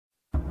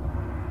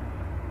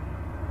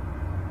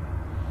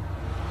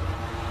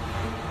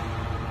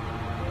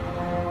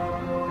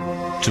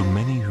To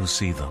many who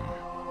see them,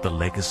 the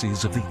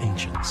legacies of the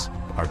ancients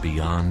are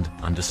beyond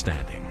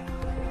understanding.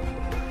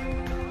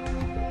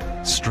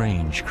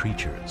 Strange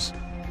creatures,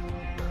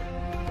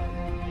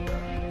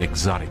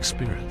 exotic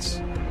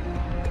spirits,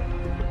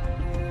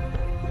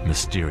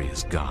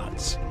 mysterious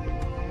gods,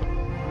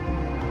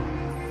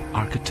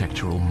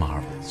 architectural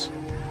marvels.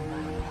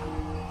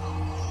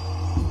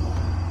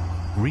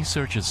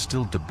 Researchers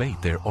still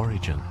debate their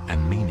origin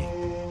and meaning.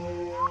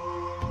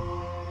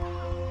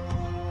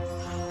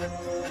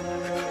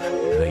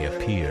 They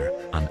appear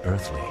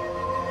unearthly,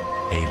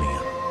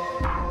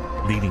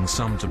 alien, leading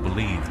some to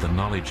believe the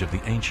knowledge of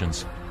the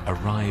ancients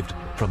arrived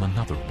from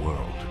another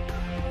world.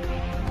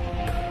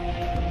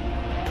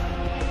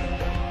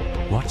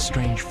 What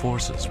strange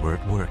forces were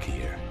at work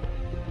here?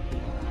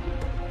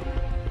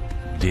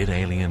 Did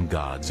alien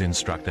gods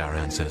instruct our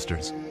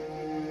ancestors?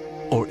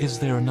 Or is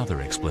there another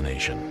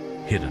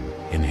explanation hidden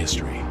in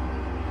history?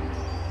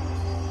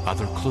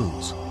 Other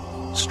clues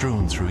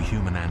strewn through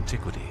human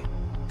antiquity,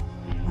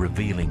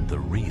 revealing the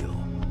real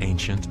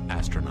ancient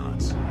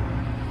astronauts.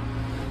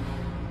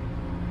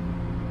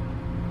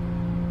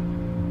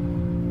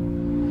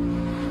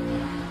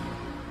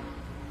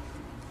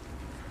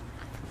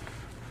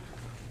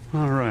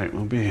 All right,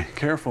 we'll be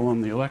careful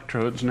on the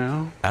electrodes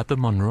now. At the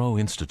Monroe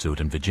Institute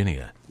in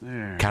Virginia,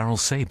 There. Carol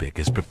Sabick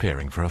is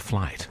preparing for a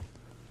flight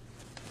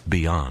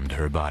beyond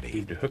her body.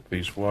 Need to hook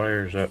these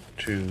wires up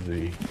to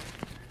the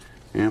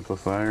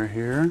amplifier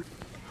here.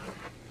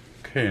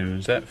 Okay,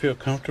 does that feel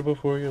comfortable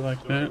for you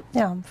like that?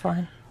 Yeah, I'm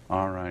fine.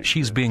 All right.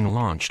 She's being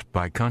launched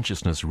by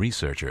consciousness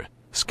researcher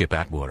Skip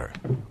Atwater.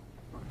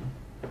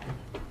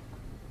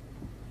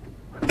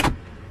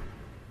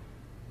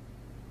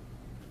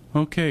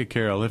 Okay,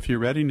 Carol, if you're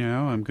ready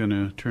now, I'm going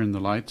to turn the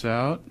lights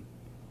out.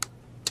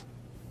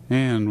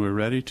 And we're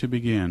ready to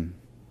begin.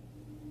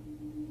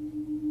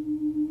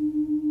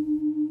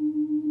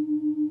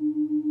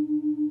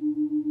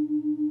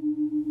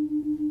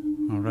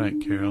 All right,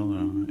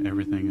 Carol,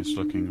 everything is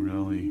looking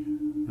really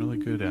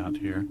good out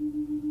here.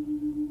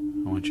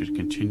 I want you to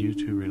continue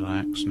to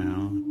relax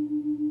now.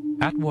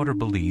 Atwater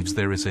believes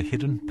there is a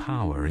hidden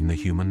power in the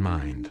human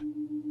mind,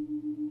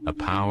 a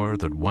power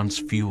that once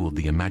fueled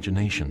the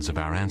imaginations of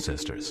our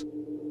ancestors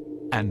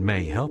and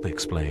may help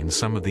explain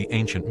some of the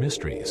ancient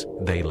mysteries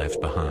they left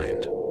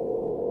behind.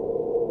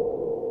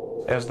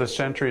 As the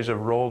centuries have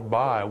rolled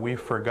by,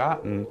 we've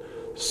forgotten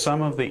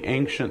some of the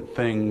ancient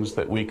things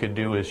that we could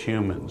do as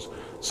humans,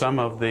 some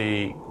of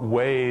the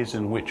ways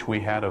in which we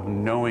had of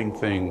knowing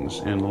things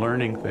and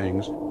learning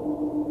things.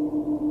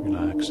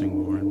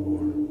 Relaxing more and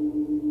more.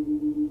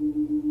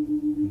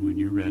 And when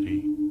you're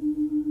ready,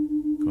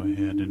 go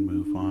ahead and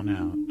move on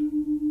out.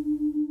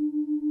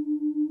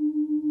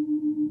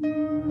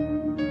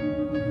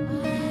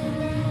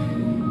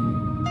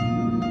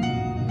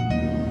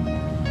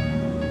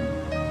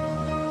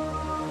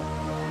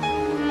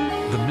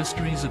 The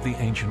mysteries of the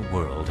ancient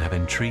world have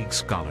intrigued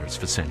scholars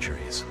for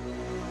centuries.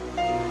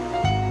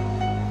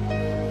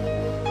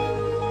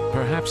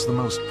 Perhaps the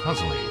most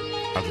puzzling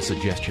are the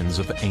suggestions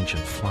of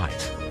ancient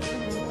flight.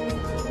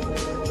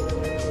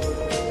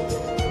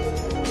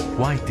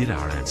 Why did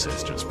our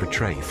ancestors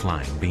portray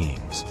flying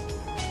beings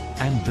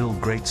and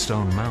build great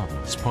stone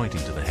mountains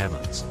pointing to the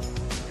heavens?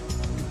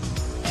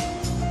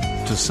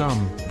 To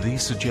some,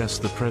 these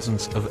suggest the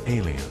presence of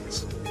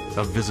aliens,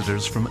 of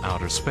visitors from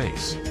outer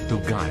space who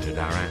guided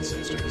our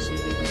ancestors.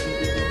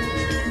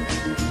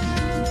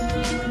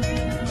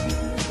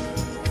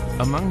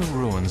 Among the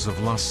ruins of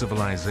lost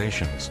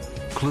civilizations,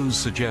 clues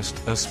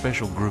suggest a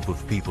special group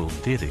of people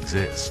did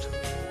exist.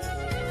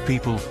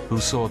 People who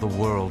saw the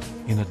world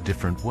in a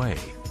different way.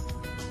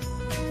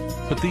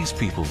 But these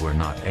people were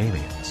not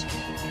aliens.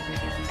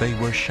 They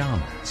were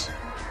shamans.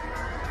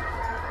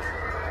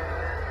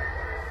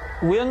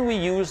 When we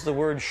use the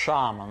word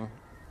shaman,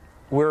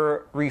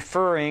 we're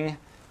referring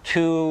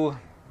to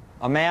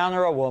a man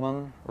or a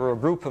woman, or a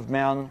group of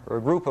men or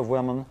a group of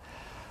women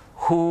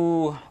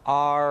who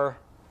are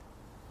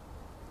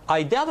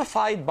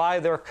identified by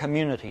their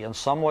community in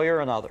some way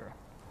or another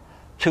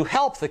to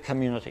help the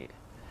community.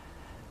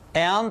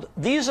 And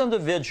these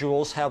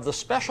individuals have the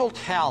special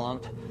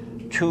talent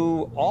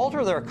to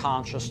alter their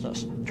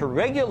consciousness, to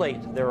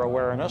regulate their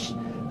awareness,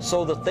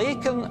 so that they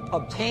can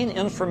obtain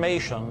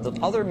information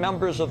that other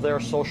members of their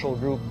social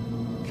group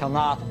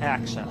cannot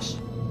access.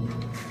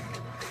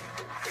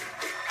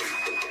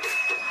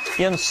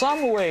 In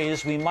some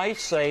ways, we might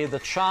say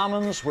that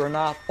shamans were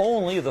not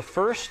only the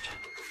first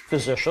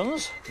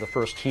physicians, the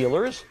first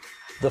healers,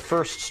 the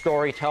first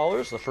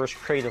storytellers, the first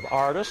creative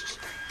artists,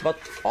 but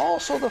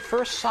also the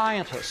first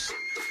scientists.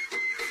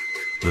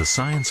 The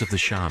science of the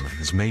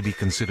shamans may be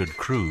considered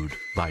crude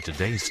by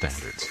today's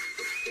standards,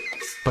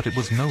 but it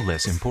was no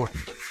less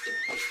important.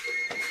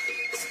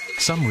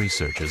 Some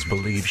researchers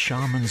believe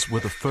shamans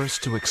were the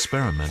first to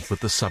experiment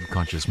with the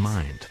subconscious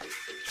mind,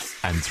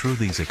 and through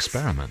these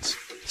experiments,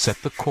 set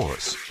the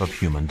course of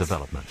human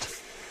development.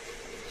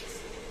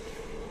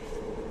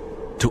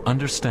 To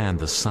understand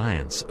the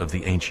science of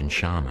the ancient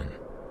shaman,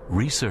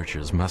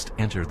 researchers must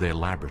enter their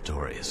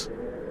laboratories.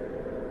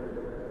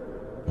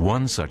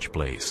 One such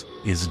place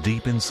is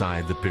deep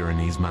inside the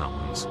Pyrenees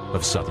Mountains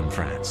of southern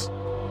France.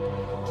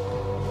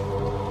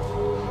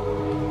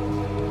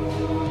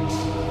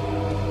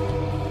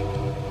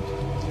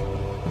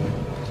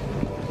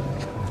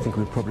 I think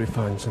we'll probably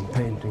find some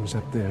paintings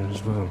up there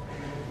as well.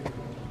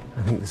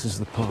 I think this is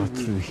the path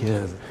through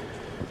here.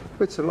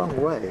 It's a long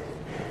way.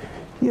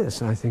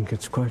 Yes, I think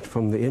it's quite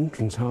from the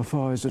entrance. How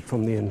far is it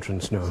from the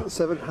entrance now?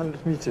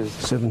 700 meters.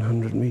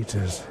 700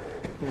 meters.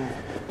 Yeah.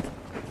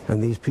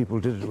 And these people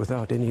did it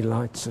without any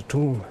lights at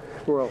all?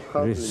 Well,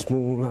 hardly. Very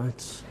small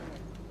lights.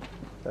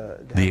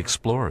 The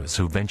explorers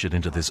who ventured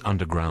into this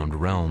underground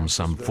realm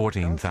some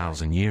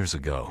 14,000 years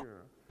ago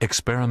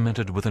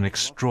experimented with an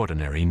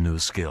extraordinary new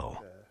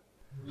skill: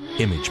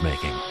 image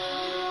making.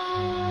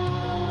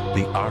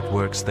 The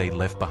artworks they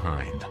left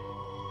behind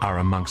are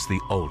amongst the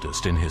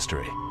oldest in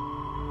history.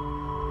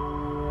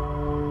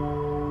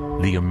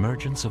 The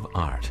emergence of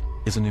art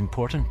is an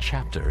important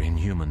chapter in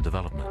human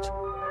development,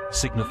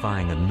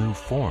 signifying a new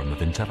form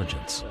of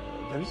intelligence.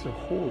 There is a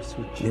horse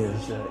which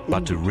Yes. is...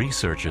 But to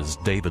researchers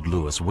David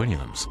Lewis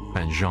Williams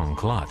and Jean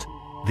Clot,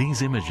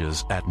 these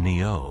images at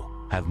Neo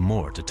have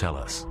more to tell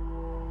us.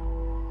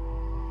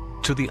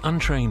 To the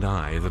untrained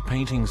eye, the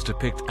paintings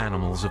depict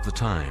animals of the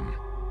time,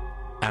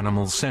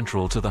 animals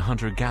central to the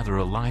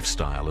hunter-gatherer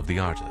lifestyle of the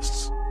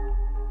artists.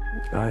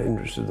 I'm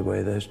interested in the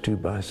way those two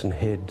bison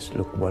heads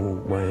look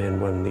one way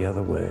and one the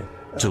other way.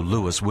 To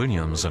Lewis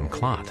Williams and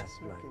Clot,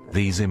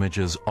 these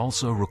images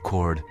also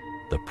record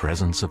the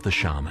presence of the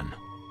shaman.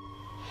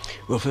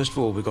 Well, first of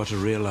all, we've got to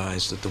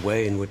realize that the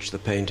way in which the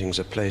paintings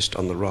are placed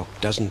on the rock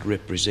doesn't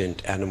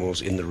represent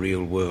animals in the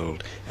real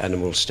world,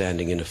 animals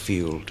standing in a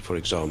field, for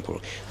example.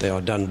 They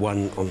are done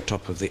one on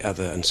top of the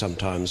other and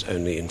sometimes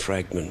only in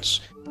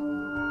fragments.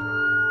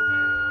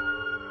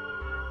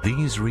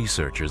 These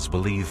researchers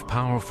believe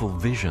powerful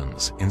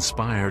visions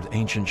inspired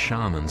ancient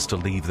shamans to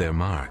leave their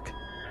mark.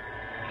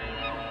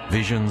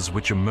 Visions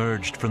which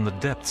emerged from the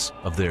depths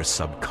of their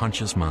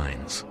subconscious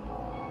minds.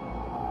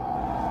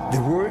 They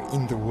were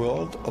in the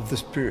world of the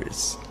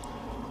spirits,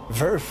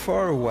 very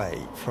far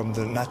away from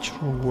the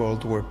natural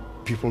world where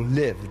people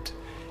lived.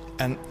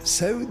 And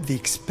so they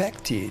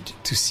expected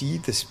to see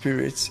the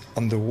spirits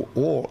on the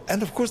wall.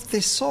 And of course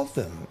they saw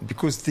them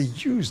because they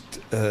used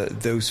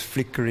those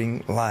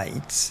flickering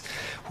lights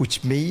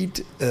which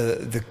made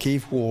the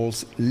cave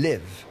walls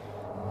live.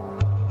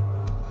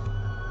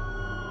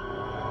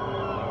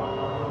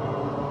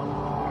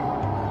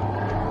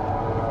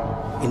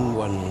 In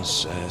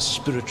one's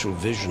spiritual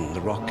vision,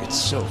 the rock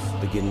itself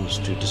begins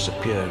to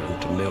disappear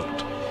and to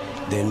melt.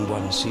 Then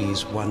one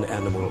sees one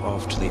animal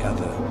after the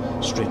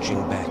other,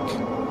 stretching back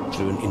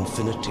through an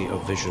infinity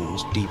of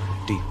visions deep,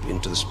 deep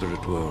into the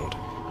spirit world.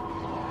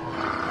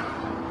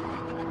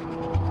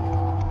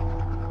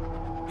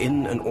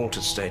 In an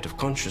altered state of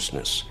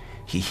consciousness,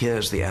 he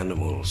hears the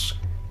animals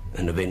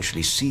and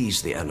eventually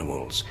sees the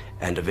animals,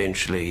 and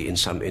eventually, in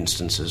some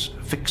instances,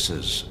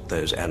 fixes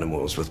those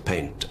animals with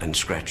paint and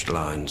scratched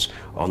lines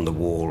on the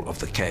wall of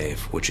the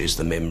cave, which is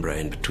the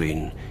membrane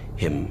between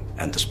him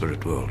and the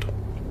spirit world.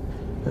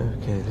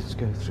 Okay, let's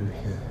go through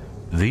here.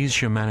 These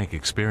shamanic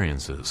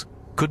experiences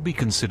could be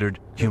considered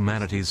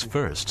humanity's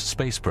first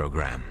space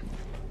program,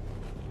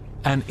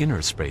 an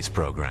inner space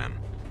program,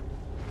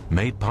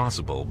 made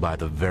possible by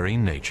the very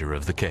nature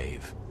of the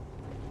cave.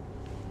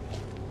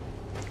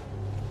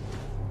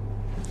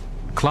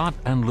 Clot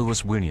and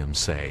Lewis Williams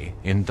say,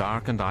 in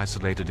dark and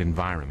isolated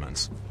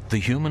environments, the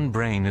human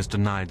brain is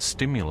denied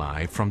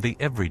stimuli from the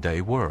everyday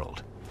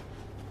world.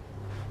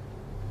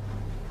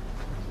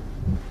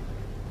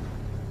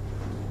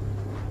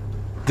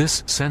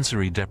 This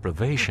sensory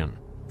deprivation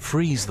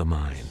frees the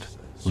mind,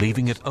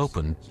 leaving it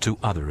open to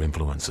other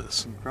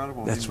influences.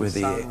 That's where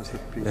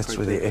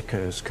the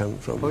echoes come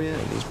from. Oh, yeah.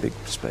 These big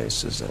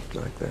spaces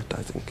like that,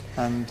 I think.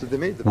 And they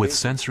made the With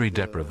sensory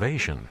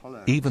deprivation,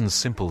 even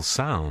simple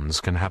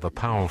sounds can have a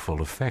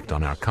powerful effect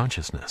on our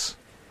consciousness.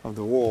 of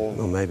the wall.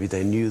 Or maybe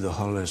they knew the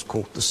hollows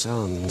caught the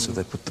sound, and so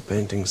they put the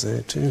paintings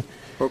there too.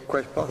 Oh,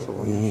 quite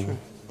possible. Sure.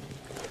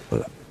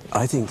 Well,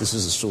 I think this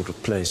is the sort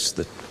of place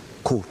that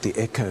caught the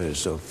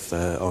echoes of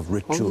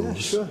rituals. Oh, yeah,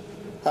 sure.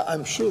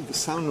 I'm sure the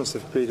sound must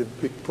have played a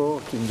big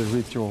part in the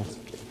rituals.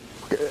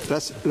 Okay,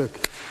 let's look.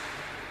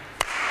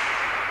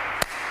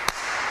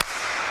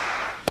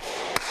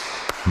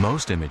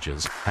 Most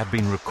images have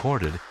been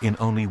recorded in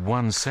only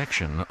one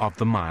section of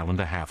the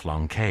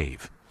 1.5-mile-long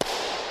cave.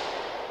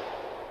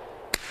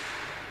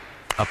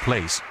 A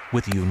place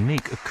with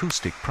unique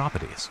acoustic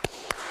properties.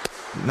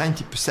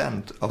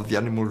 90% of the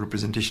animal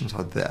representations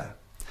are there.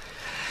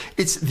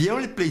 It's the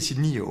only place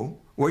in Neo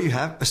where you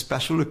have a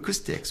special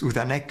acoustics with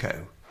an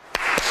echo.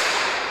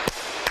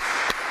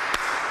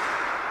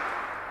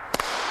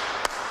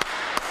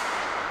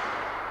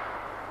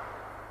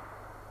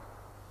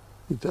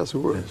 It does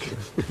work.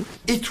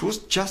 It was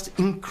just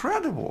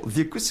incredible.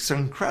 The acoustics are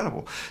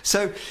incredible.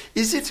 So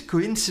is it a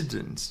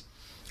coincidence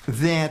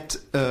that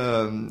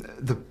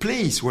the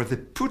place where they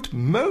put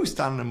most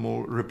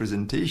animal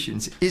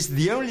representations is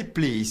the only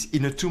place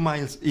in a 2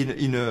 miles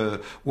in a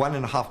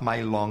 1.5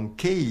 mile long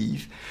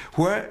cave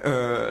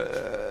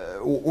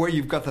where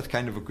you've got that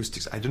kind of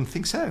acoustics. I don't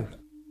think so.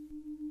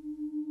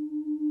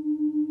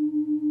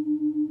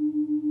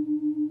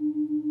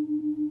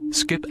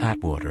 Skip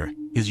Atwater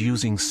is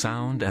using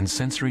sound and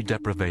sensory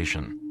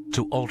deprivation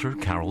to alter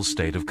Carol's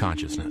state of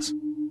consciousness.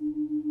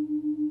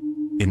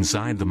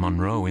 Inside the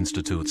Monroe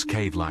Institute's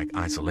cave-like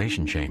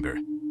isolation chamber,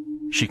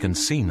 she can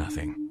see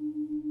nothing,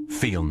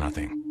 feel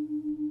nothing.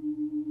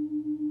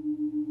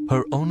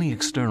 Her only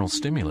external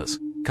stimulus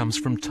comes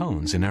from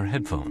tones in her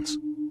headphones.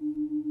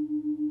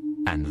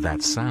 And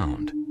that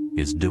sound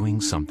is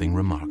doing something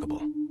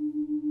remarkable.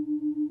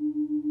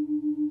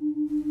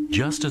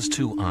 Just as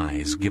 2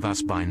 eyes give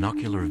us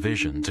binocular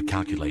vision to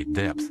calculate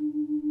depth,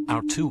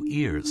 our 2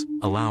 ears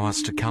allow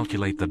us to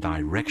calculate the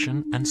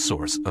direction and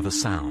source of a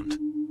sound,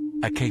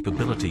 a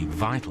capability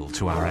vital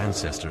to our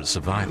ancestors'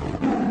 survival.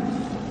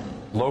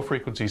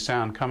 Low-frequency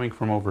sound coming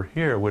from over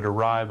here would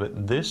arrive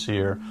at this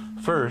ear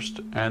first,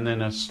 and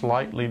then a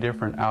slightly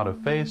different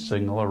out-of-phase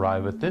signal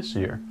arrive at this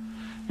ear.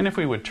 And if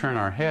we would turn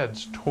our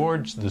heads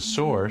towards the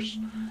source,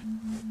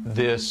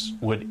 this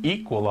would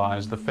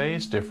equalize the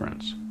phase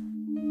difference.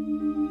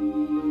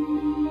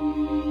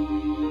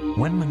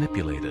 When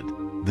manipulated,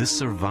 this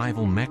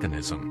survival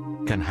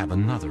mechanism can have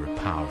another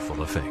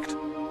powerful effect.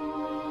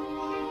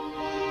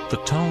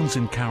 The tones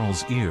in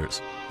Carol's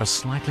ears are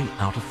slightly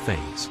out of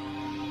phase,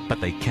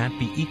 but they can't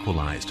be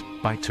equalized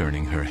by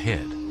turning her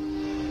head.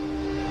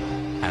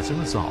 As a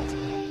result,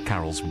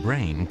 Carol's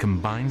brain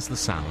combines the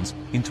sounds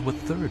into a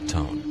third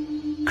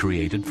tone,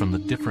 created from the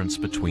difference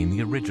between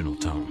the original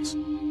tones.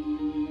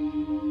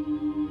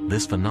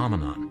 This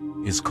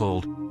phenomenon is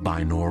called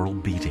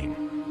binaural beating,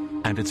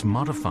 and it's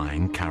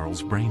modifying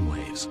Carol's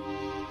brainwaves.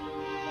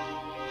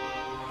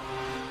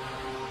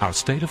 Our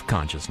state of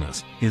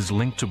consciousness is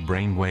linked to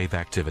brainwave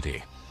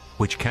activity,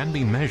 which can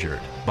be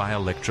measured by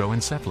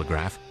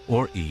electroencephalograph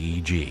or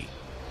EEG.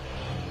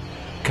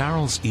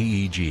 Carol's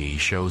EEG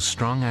shows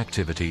strong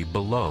activity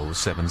below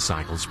 7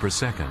 cycles per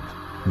second,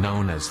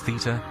 known as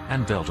theta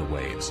and delta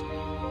waves.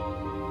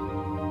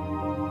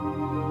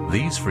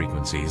 These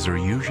frequencies are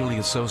usually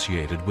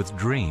associated with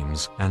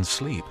dreams and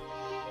sleep,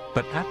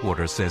 but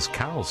Atwater says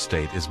Carol's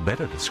state is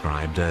better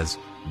described as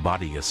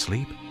body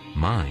asleep,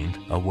 mind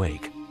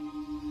awake.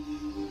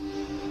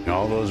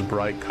 All those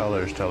bright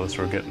colors tell us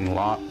we're getting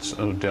lots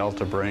of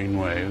delta brain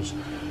waves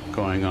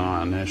going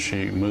on as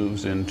she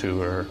moves into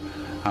her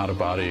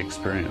out-of-body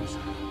experience.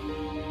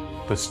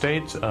 The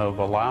states of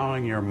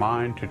allowing your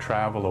mind to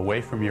travel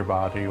away from your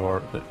body,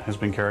 or that has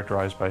been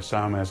characterized by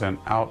some as an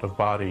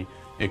out-of-body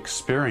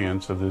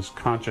experience of this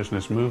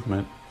consciousness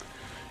movement,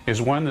 is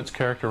one that's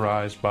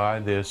characterized by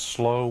this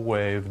slow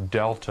wave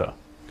delta.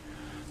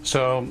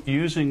 So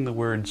using the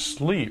word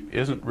sleep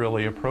isn't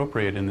really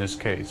appropriate in this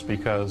case,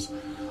 because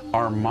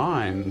our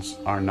minds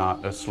are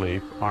not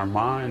asleep. Our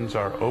minds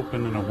are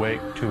open and awake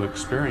to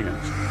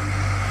experience.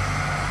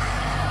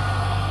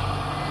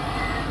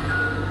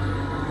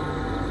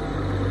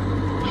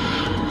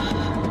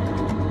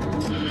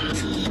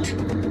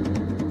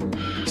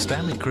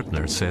 Stanley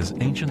Krippner says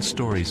ancient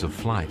stories of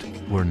flight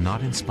were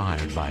not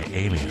inspired by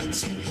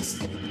aliens,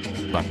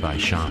 but by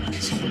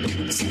shamans.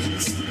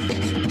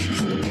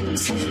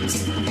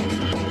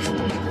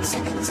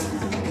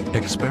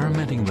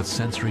 Experimenting with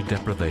sensory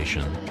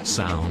deprivation,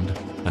 sound,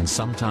 and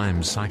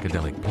sometimes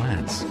psychedelic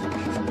plants,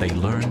 they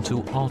learn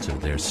to alter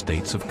their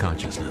states of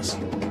consciousness,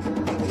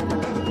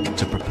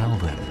 to propel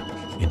them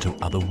into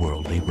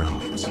otherworldly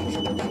realms.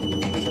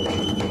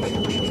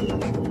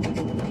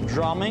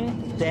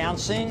 Drumming,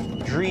 dancing,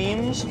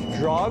 dreams,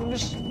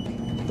 drugs,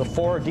 the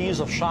 4 Ds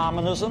of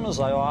shamanism, as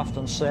I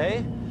often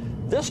say.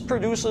 This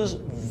produces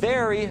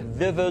very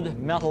vivid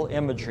mental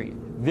imagery,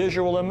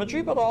 visual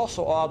imagery, but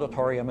also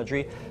auditory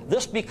imagery.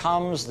 This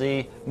becomes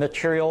the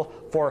material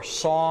for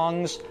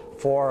songs,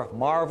 for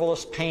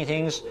marvelous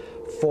paintings,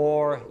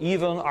 for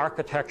even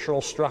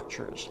architectural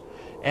structures.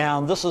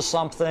 And this is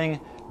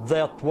something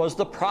that was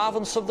the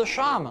province of the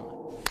shaman.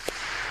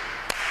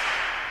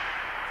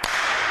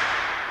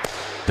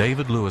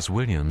 David Lewis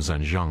Williams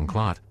and Jean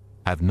Clot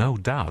have no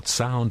doubt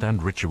sound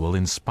and ritual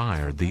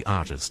inspired the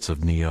artists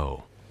of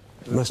Neo.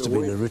 It must have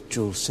been a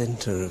ritual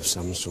center of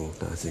some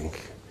sort, I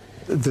think.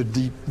 The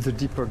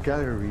deeper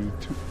gallery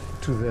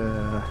to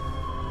the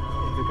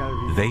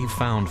gallery. They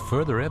found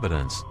further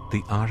evidence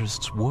the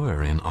artists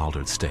were in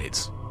altered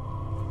states.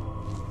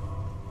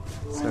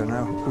 So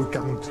now we're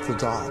coming to the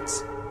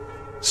dots.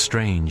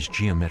 Strange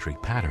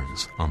geometric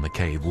patterns on the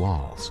cave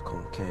walls.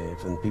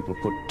 Concave, and people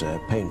put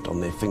paint on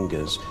their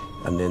fingers,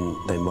 and then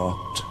they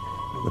marked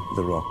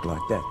the rock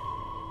like that.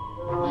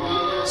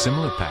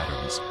 Similar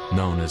patterns,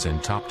 known as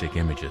entoptic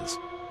images,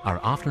 are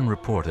often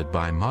reported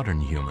by modern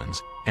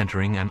humans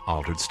entering an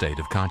altered state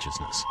of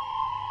consciousness.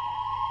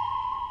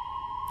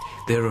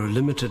 There are a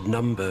limited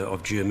number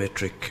of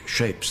geometric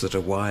shapes that are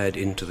wired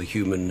into the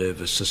human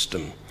nervous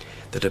system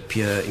that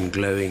appear in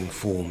glowing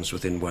forms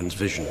within one's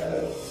vision.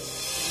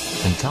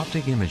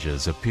 Entheogenic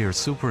images appear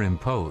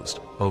superimposed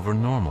over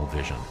normal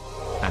vision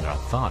and are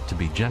thought to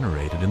be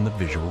generated in the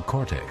visual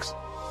cortex,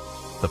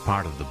 the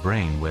part of the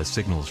brain where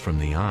signals from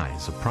the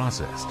eyes are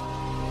processed.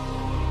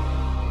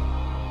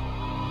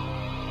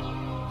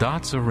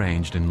 Dots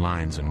arranged in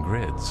lines and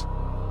grids,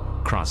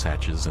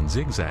 crosshatches and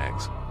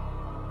zigzags,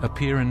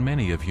 appear in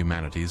many of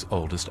humanity's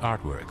oldest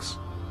artworks.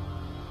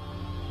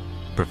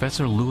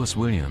 Professor Lewis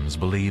Williams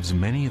believes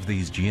many of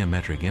these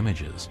geometric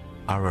images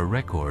are a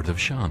record of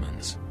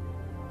shamans,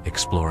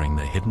 exploring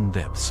the hidden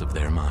depths of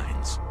their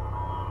minds.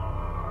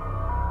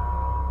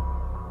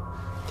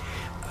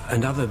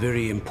 Another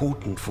very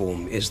important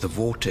form is the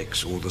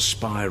vortex or the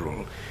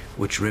spiral,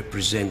 which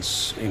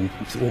represents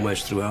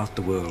almost throughout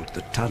the world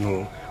the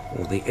tunnel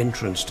or the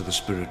entrance to the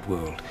spirit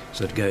world.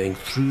 So that going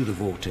through the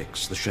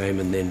vortex, the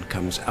shaman then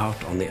comes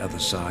out on the other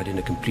side in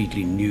a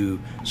completely new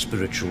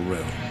spiritual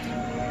realm.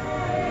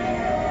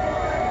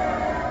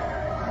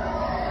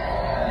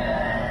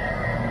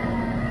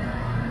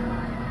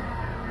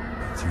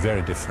 It's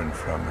very different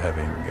from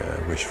having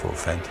wishful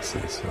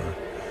fantasies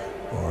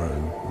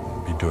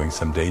or be doing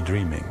some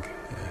daydreaming.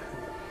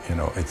 You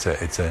know, it's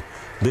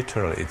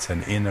literally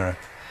an inner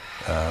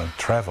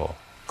travel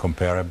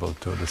comparable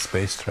to the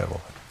space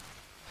travel.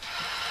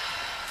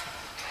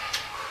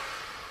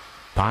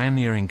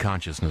 Pioneering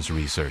consciousness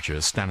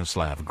researcher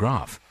Stanislav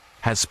Grof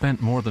has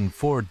spent more than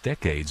 4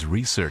 decades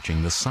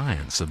researching the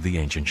science of the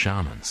ancient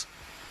shamans.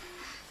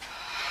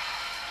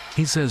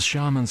 He says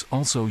shamans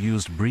also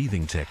used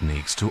breathing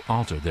techniques to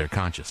alter their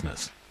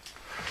consciousness.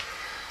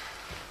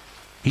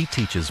 He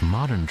teaches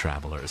modern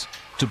travelers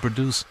to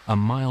produce a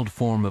mild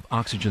form of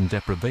oxygen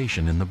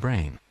deprivation in the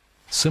brain,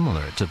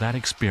 similar to that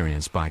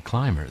experienced by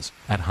climbers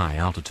at high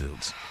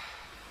altitudes.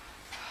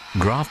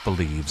 Grof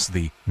believes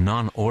the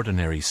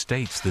non-ordinary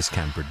states this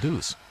can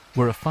produce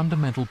were a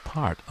fundamental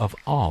part of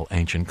all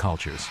ancient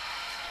cultures.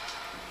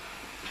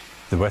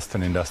 The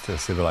Western industrial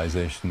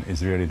civilization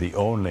is really the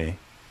only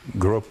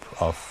group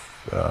of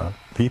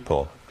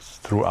people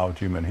throughout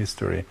human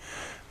history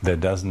that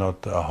does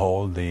not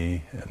hold the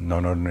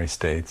non-ordinary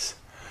states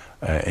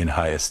in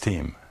high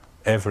esteem.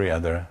 Every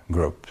other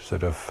group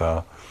sort of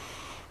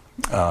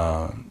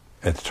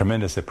a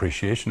tremendous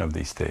appreciation of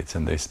these states,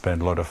 and they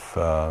spend a lot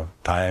of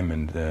time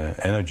and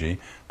energy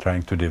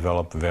trying to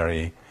develop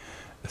very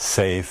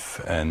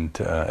safe and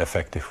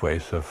effective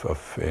ways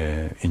of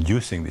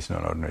inducing these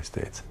non-ordinary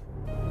states.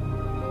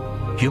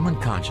 Human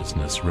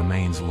consciousness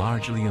remains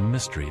largely a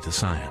mystery to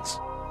science.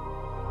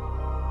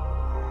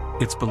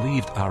 It's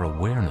believed our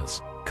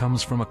awareness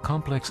comes from a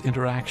complex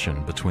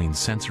interaction between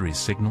sensory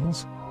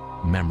signals,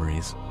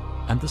 memories,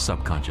 and the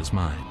subconscious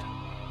mind.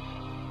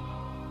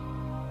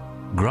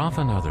 Grof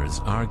and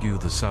others argue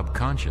the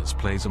subconscious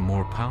plays a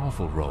more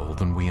powerful role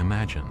than we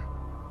imagine,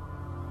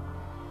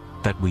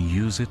 that we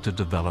use it to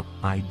develop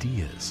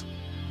ideas,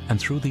 and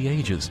through the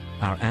ages,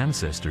 our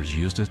ancestors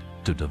used it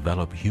to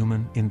develop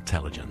human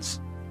intelligence.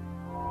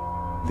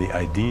 The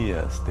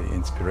ideas, the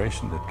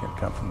inspiration that can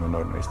come from the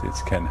ordinary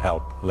states can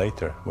help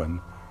later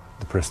when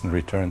the person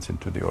returns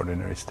into the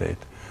ordinary state,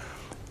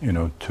 you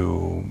know,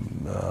 to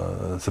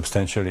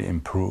substantially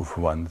improve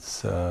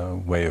one's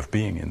way of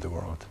being in the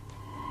world.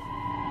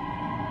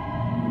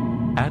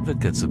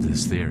 Advocates of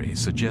this theory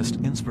suggest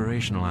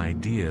inspirational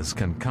ideas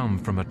can come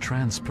from a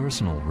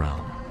transpersonal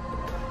realm,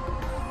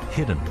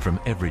 hidden from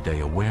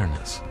everyday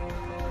awareness.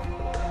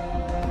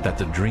 That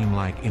the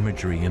dreamlike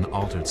imagery in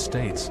altered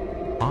states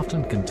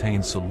often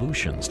contains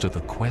solutions to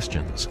the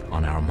questions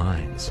on our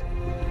minds.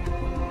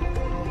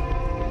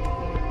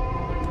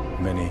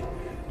 Many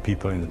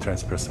people in the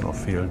transpersonal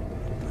field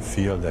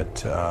feel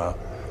that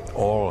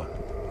all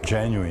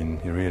genuine,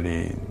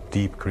 really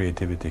deep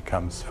creativity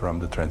comes from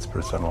the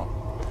transpersonal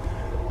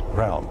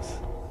realms.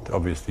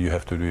 Obviously, you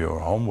have to do your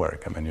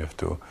homework. I mean, you have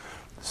to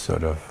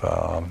sort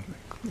of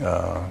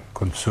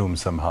consume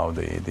somehow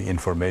the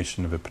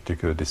information of a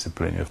particular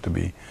discipline. You have to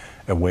be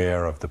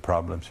aware of the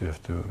problems. You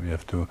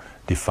have to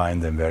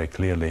define them very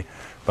clearly.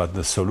 But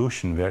the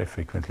solution very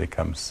frequently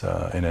comes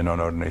in a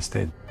non-ordinary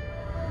state.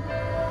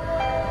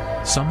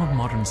 Some of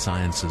modern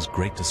science's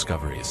great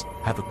discoveries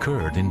have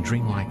occurred in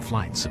dreamlike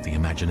flights of the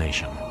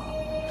imagination.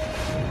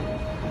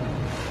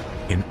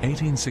 In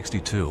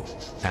 1862,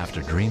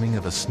 after dreaming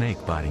of a snake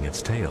biting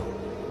its tail,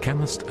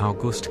 chemist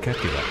August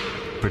Kepler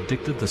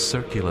predicted the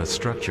circular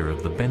structure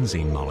of the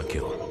benzene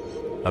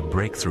molecule, a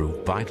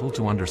breakthrough vital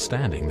to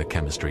understanding the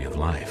chemistry of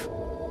life.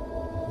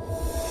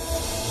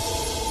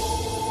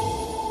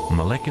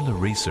 Molecular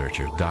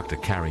researcher Dr.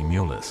 Kary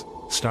Mullis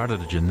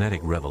started a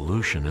genetic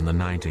revolution in the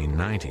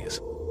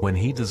 1990s when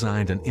he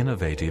designed an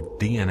innovative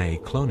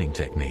DNA cloning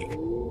technique.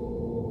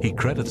 He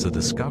credits the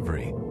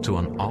discovery to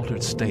an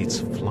altered state's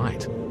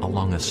flight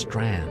along a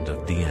strand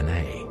of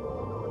DNA.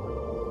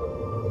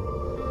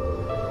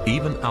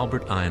 Even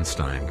Albert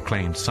Einstein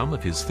claimed some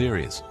of his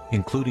theories,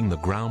 including the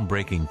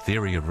groundbreaking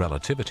theory of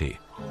relativity,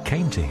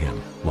 came to him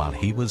while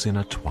he was in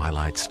a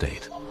twilight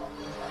state.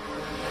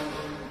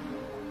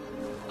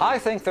 I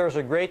think there's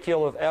a great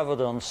deal of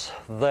evidence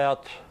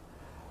that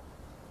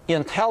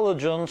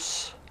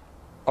intelligence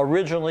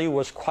originally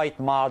was quite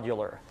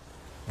modular,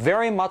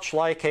 very much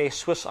like a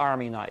Swiss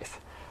Army knife,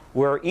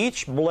 where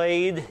each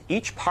blade,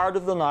 each part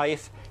of the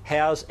knife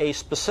has a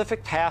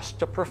specific task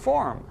to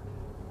perform.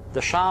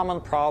 The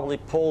shaman probably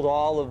pulled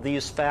all of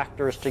these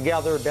factors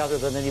together better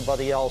than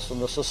anybody else in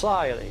the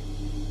society.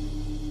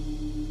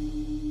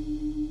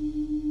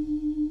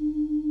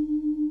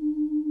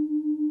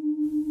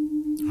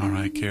 All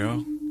right,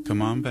 Carol,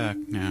 come on back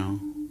now.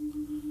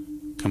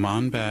 Come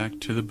on back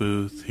to the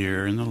booth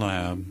here in the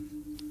lab.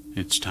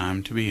 It's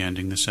time to be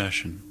ending the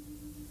session.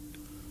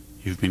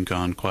 You've been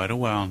gone quite a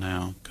while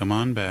now. Come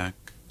on back.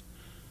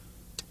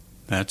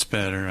 That's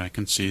better. I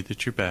can see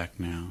that you're back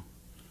now.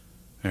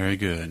 Very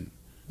good.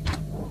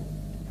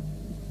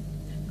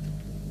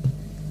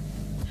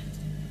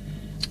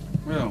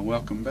 Well,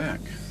 welcome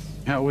back.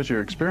 How was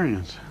your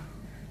experience?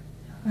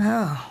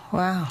 Oh,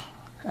 wow.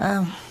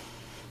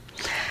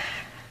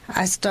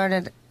 I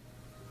started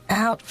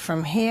out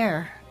from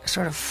here,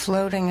 sort of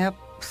floating up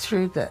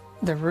through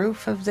the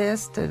roof of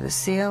this, through the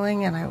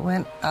ceiling, and I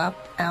went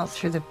up, out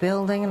through the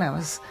building, and I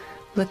was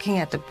looking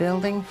at the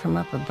building from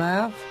up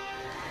above.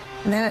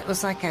 And then it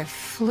was like I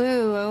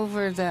flew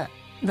over the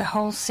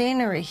whole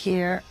scenery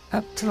here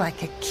up to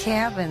like a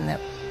cabin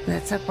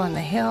that's up on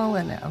the hill,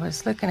 and I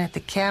was looking at the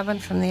cabin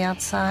from the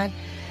outside.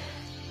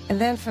 And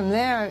then from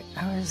there,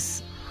 I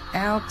was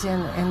out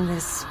in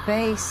this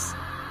space.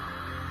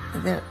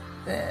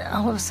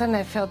 All of a sudden,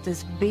 I felt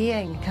this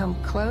being come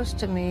close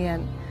to me,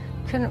 and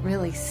couldn't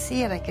really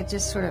see it. I could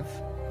just sort of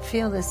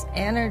feel this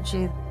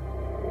energy.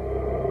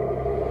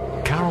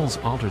 Carol's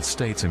altered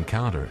states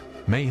encounter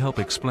may help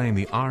explain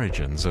the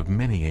origins of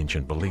many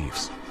ancient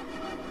beliefs.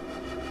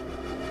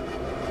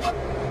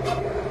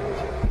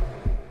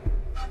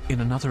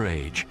 In another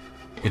age,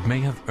 it may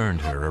have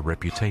earned her a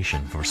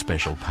reputation for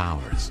special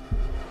powers,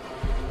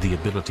 the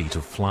ability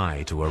to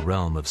fly to a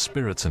realm of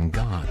spirits and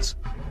gods,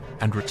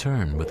 and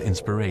return with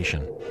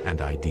inspiration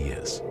and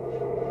ideas.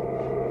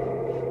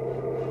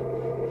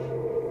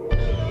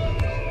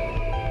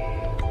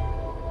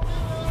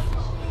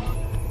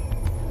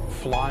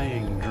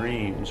 Flying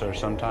dreams are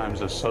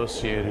sometimes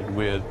associated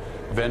with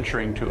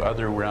venturing to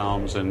other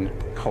realms and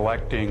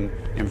collecting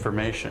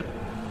information.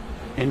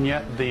 And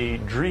yet the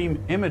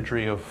dream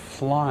imagery of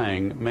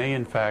flying may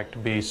in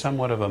fact be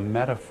somewhat of a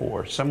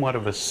metaphor, somewhat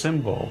of a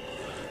symbol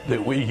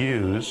that we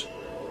use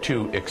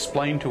to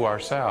explain to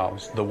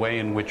ourselves the way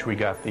in which we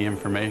got the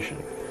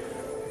information.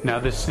 Now,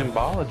 this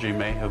symbology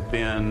may have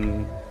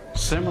been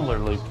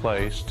similarly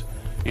placed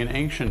in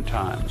ancient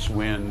times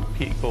when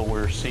people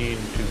were seen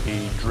to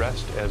be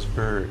dressed as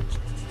birds.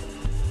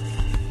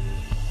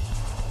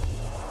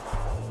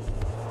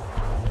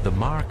 The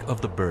mark of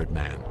the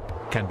Birdman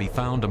can be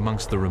found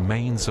amongst the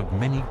remains of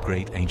many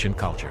great ancient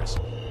cultures,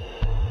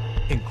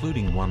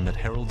 including one that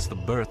heralds the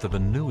birth of a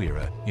new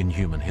era in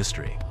human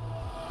history.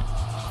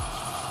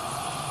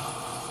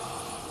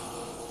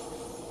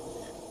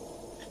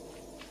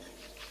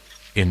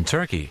 In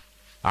Turkey,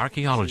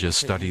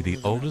 archaeologists study the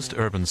oldest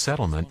urban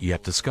settlement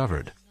yet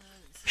discovered,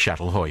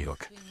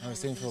 Çatalhöyük. I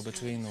was infill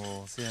between the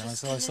walls, yeah, and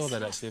I saw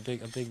that actually,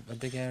 a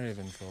big area of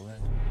infill there.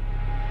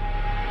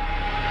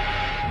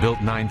 Built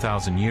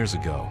 9,000 years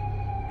ago,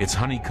 its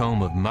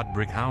honeycomb of mud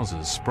brick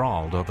houses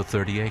sprawled over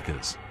 30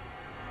 acres.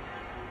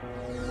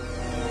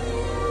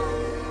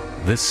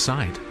 This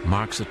site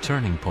marks a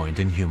turning point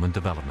in human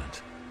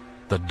development,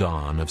 the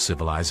dawn of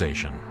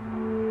civilization.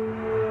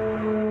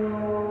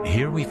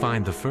 Here we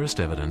find the first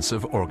evidence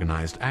of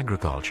organized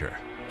agriculture,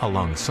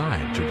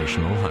 alongside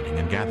traditional hunting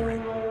and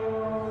gathering.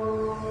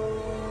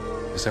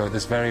 So at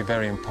this very,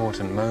 very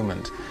important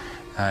moment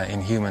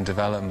in human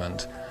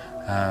development,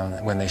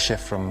 when they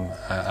shift from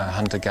a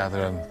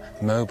hunter-gatherer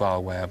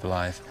mobile way of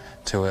life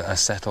to a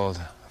settled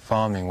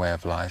farming way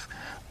of life,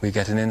 we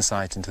get an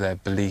insight into their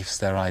beliefs,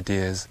 their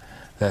ideas,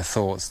 their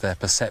thoughts, their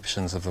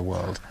perceptions of the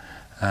world.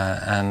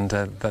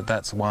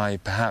 That's why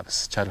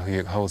perhaps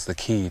Çatalhöyük holds the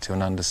key to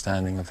an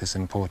understanding of this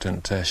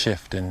important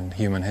shift in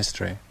human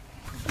history.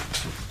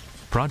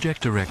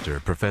 Project director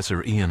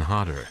Professor Ian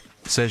Hodder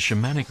says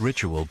shamanic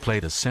ritual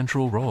played a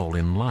central role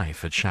in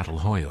life at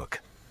Çatalhöyük.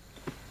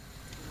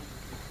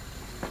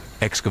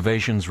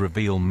 Excavations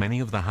reveal many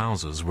of the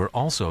houses were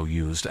also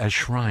used as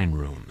shrine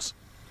rooms.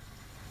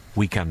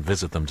 We can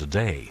visit them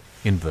today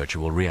in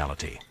virtual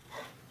reality.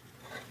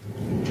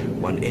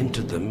 One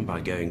entered them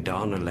by going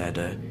down a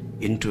ladder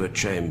into a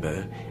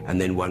chamber, and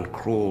then one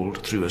crawled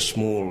through a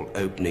small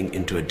opening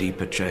into a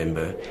deeper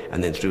chamber,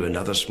 and then through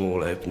another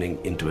small opening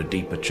into a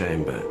deeper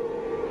chamber.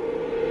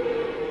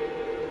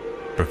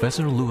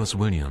 Professor Lewis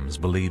Williams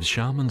believes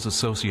shamans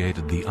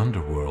associated the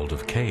underworld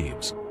of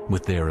caves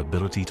with their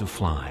ability to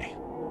fly.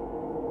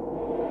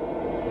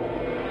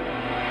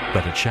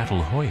 But at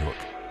Çatalhöyük,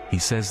 he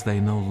says they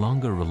no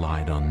longer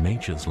relied on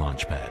nature's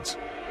launch pads.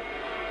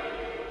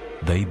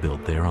 They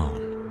built their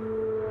own.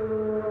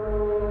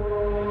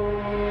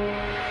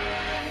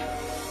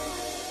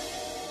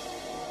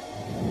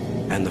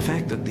 And the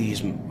fact that these,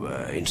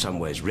 in some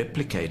ways,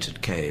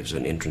 replicated caves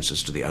and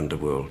entrances to the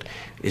underworld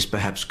is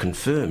perhaps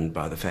confirmed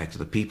by the fact that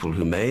the people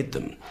who made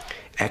them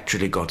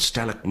actually got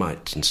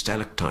stalagmites and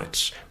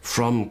stalactites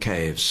from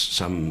caves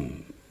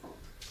some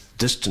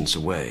distance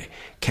away,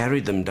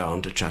 carried them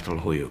down to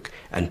Çatalhöyük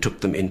and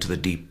took them into the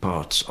deep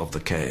parts of the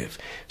cave.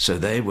 So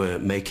they were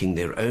making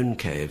their own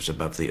caves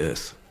above the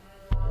earth.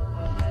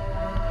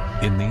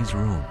 In these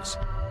rooms,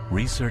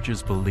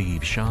 researchers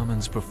believe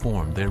shamans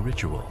performed their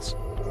rituals,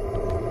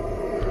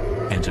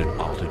 entered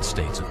altered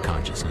states of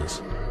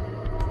consciousness,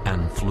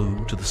 and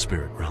flew to the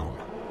spirit realm.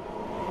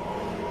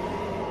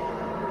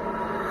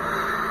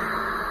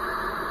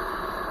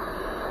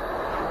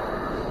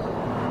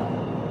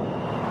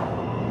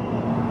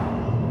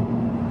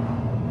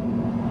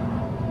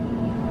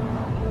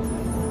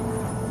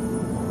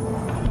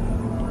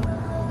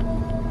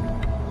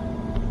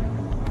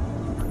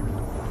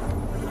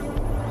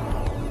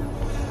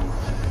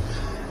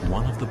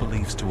 One of the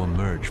beliefs to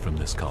emerge from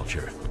this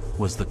culture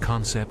was the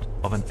concept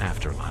of an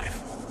afterlife.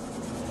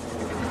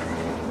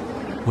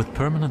 With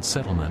permanent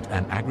settlement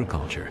and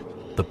agriculture,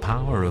 the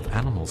power of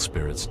animal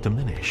spirits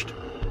diminished.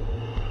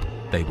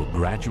 They were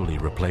gradually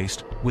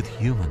replaced with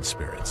human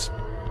spirits,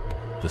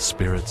 the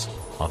spirits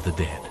of the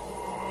dead.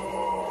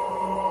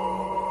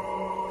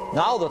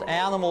 Now that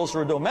animals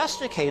were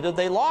domesticated,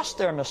 they lost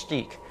their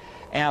mystique,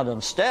 and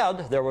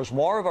instead there was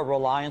more of a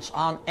reliance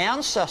on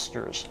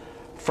ancestors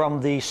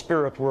from the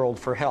spirit world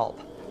for help.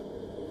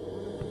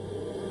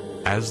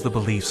 As the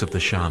beliefs of the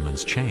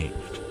shamans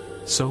changed,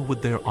 so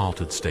would their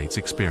altered states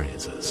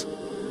experiences.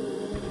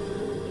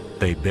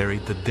 They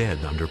buried the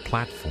dead under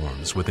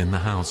platforms within the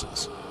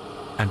houses,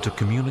 and to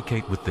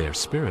communicate with their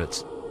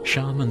spirits,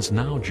 shamans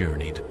now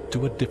journeyed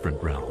to a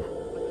different realm,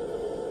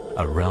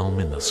 a realm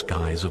in the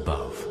skies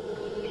above.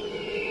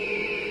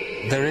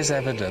 There is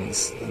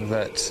evidence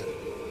that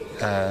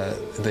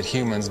that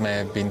humans may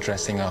have been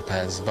dressing up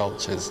as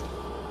vultures.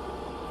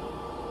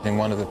 In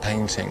one of the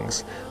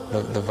paintings,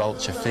 the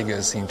vulture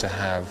figures seem to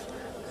have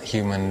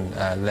human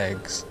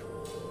legs.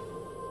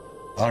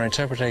 Our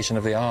interpretation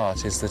of the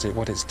art is that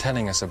what it's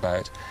telling us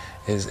about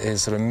is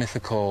sort of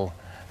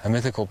a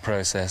mythical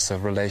process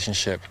of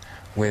relationship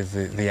with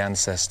the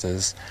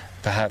ancestors,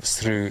 perhaps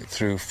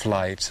through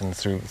flight and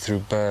through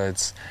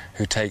birds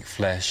who take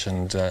flesh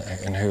and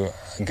who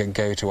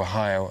go to a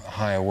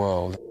higher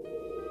world.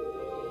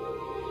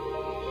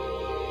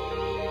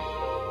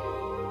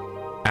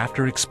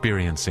 After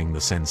experiencing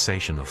the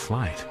sensation of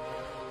flight,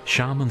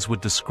 shamans would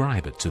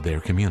describe it to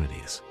their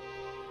communities.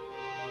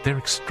 Their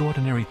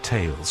extraordinary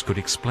tales could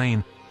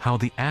explain how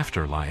the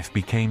afterlife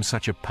became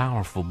such a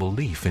powerful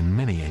belief in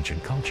many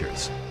ancient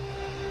cultures,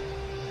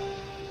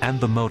 and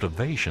the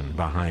motivation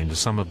behind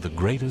some of the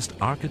greatest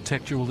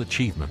architectural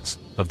achievements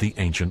of the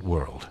ancient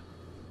world.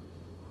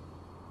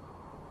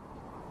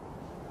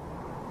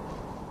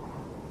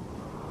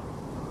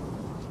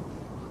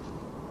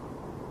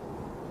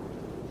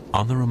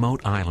 On the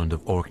remote island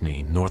of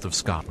Orkney, north of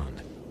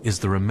Scotland, is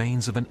the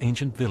remains of an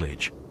ancient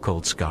village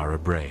called Skara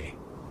Brae.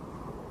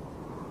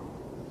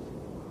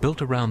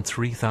 Built around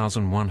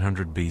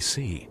 3100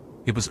 BC,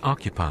 it was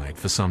occupied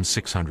for some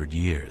 600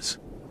 years.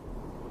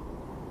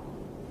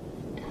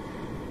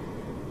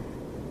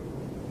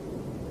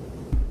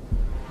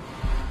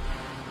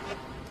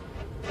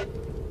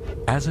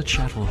 As at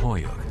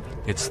Çatalhöyük,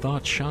 it's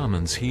thought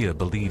shamans here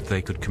believed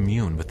they could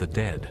commune with the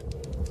dead.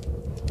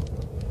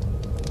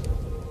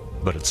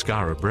 But at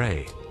Skara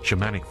Brae,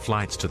 shamanic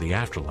flights to the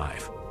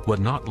afterlife were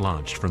not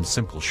launched from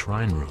simple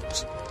shrine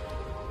rooms.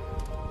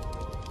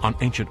 On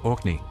ancient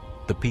Orkney,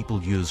 the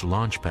people used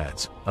launch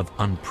pads of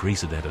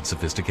unprecedented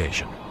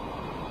sophistication.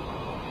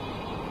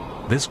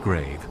 This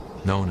grave,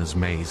 known as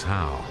Maes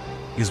Howe,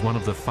 is one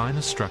of the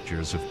finest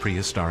structures of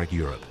prehistoric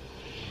Europe.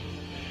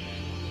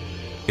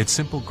 Its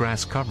simple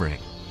grass covering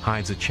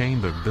hides a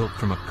chamber built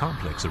from a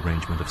complex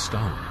arrangement of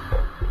stone.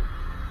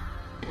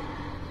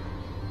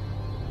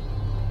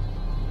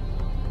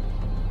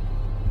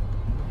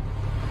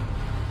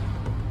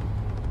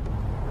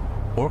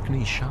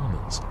 Orkney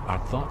shamans are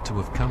thought to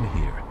have come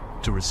here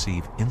to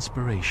receive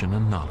inspiration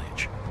and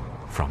knowledge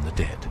from the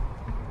dead.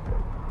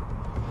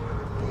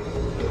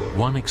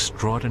 One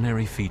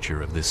extraordinary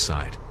feature of this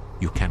site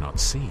you cannot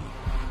see,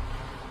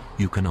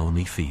 you can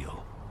only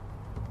feel.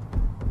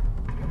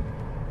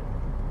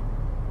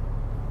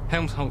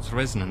 Helmholtz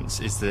resonance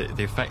is the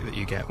effect that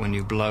you get when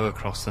you blow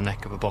across the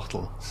neck of a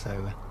bottle.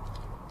 So,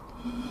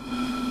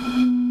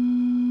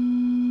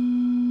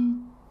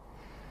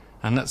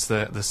 and that's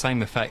the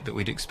same effect that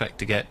we'd expect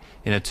to get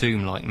in a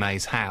tomb like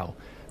Maes Howe,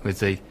 with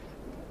the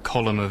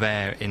column of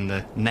air in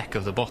the neck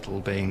of the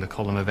bottle being the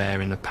column of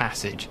air in the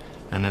passage,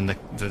 and then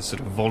the sort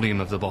of volume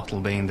of the bottle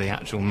being the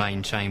actual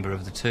main chamber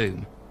of the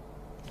tomb.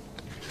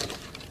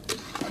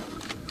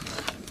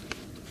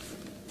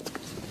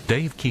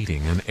 Dave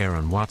Keating and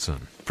Aaron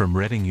Watson from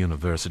Reading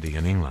University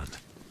in England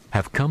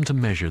have come to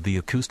measure the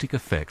acoustic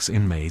effects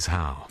in Maes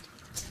Howe.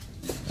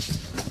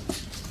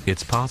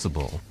 It's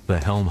possible the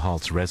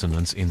Helmholtz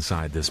resonance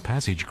inside this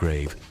passage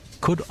grave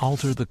could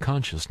alter the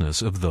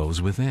consciousness of those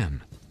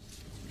within,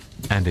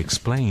 and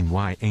explain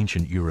why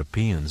ancient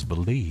Europeans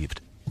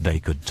believed they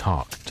could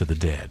talk to the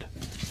dead.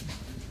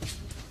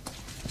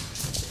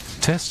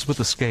 Tests with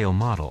the scale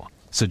model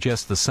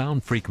suggest the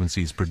sound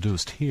frequencies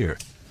produced here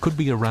could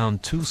be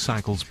around 2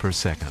 cycles per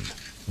second,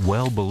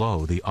 well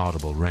below the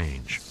audible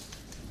range.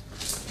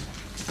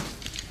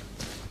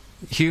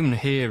 Human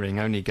hearing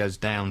only goes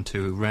down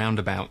to around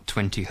about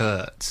 20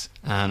 hertz,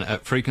 and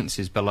at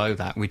frequencies below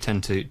that we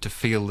tend to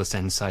feel the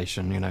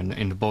sensation, you know,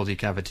 in the body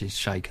cavities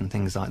shake and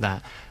things like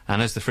that.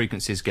 And as the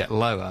frequencies get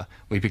lower,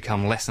 we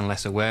become less and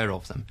less aware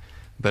of them.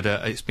 But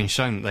it's been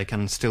shown that they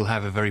can still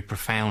have a very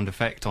profound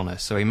effect on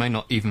us, so we may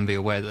not even be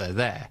aware that they're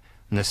there,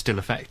 and they're still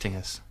affecting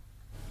us.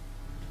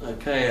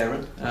 Okay,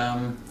 Aaron,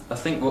 I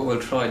think what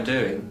we'll try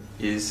doing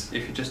is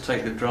if you just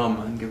take the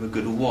drum and give a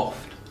good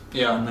waft.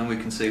 Yeah. And then we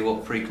can see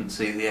what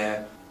frequency the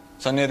air...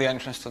 So near the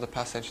entrance to the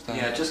passage there?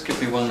 Yeah, just give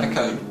me one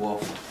good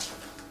waft.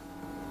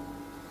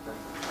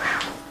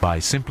 By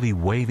simply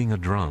waving a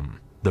drum,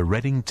 the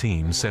Reading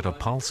team set a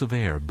pulse of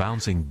air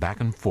bouncing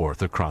back and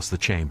forth across the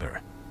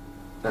chamber.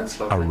 That's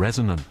lovely. A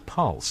resonant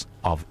pulse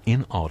of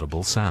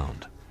inaudible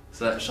sound.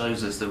 So that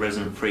shows us the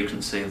resonant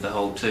frequency of the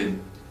whole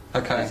tomb.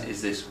 Okay.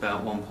 Is this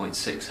about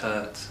 1.6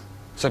 hertz?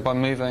 So by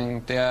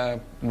moving the air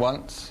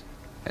once,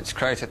 it's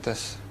created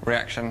this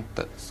reaction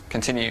that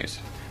continues.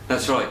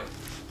 That's right.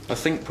 I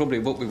think probably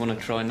what we want to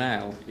try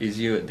now is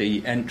you at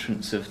the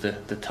entrance of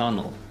the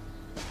tunnel.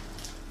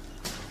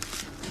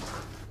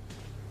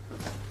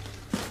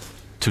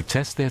 To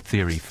test their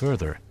theory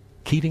further,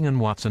 Keating and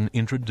Watson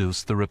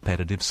introduced the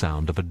repetitive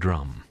sound of a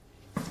drum,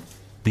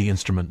 the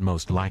instrument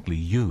most likely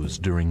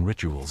used during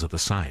rituals of the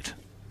site.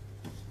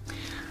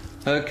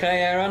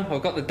 Okay, Aaron,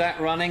 I've got the DAT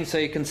running, so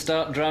you can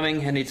start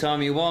drumming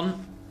anytime you want.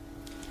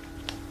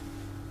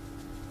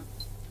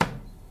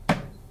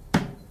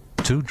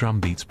 2 drum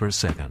beats per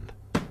second,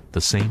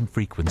 the same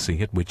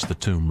frequency at which the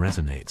tomb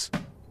resonates,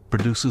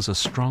 produces a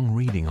strong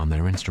reading on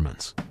their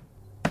instruments,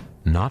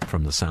 not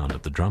from the sound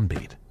of the drum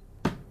beat,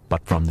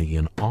 but from the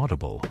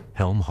inaudible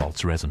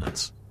Helmholtz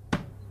resonance.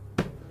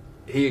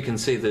 Here you can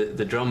see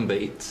the drum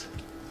beats,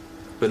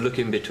 but look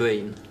in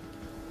between.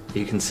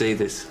 You can see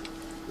this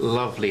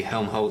lovely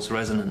Helmholtz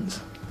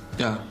resonance.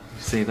 Yeah.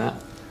 See that?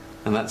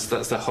 And that's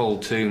the whole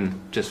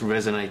tomb just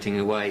resonating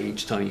away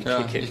each time you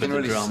kick it with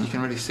the drum. You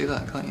can really see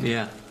that, can't you?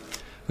 Yeah.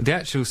 The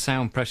actual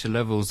sound pressure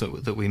levels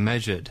that we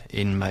measured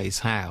in Maze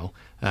Howe,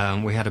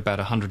 we had about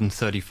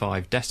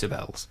 135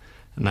 decibels.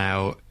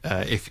 Now,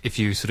 if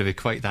you sort of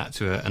equate that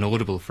to an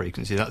audible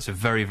frequency, that's a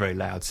very, very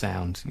loud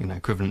sound, you know,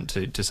 equivalent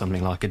to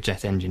something like a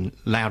jet engine,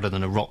 louder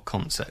than a rock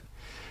concert.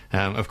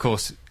 Of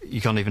course,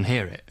 you can't even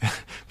hear it,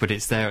 but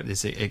it's there at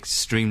this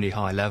extremely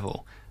high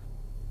level.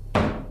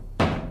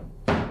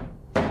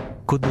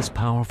 Could this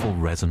powerful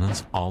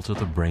resonance alter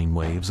the brain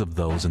waves of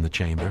those in the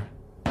chamber?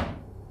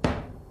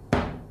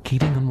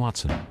 Keating and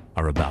Watson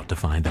are about to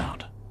find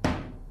out.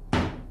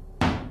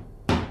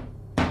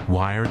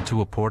 Wired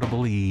to a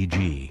portable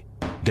EEG,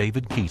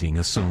 David Keating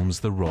assumes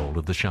the role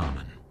of the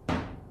shaman.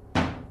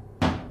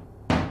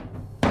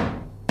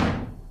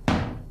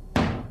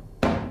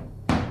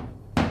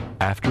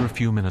 After a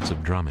few minutes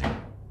of drumming,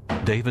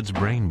 David's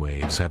brain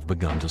waves have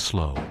begun to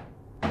slow,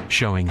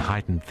 showing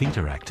heightened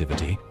theta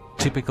activity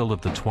typical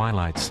of the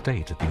twilight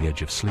state at the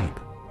edge of sleep.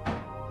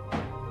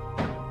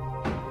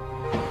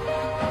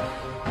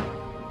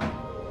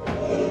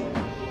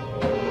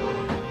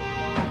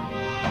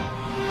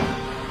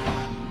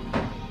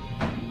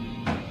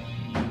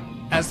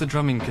 As the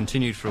drumming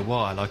continued for a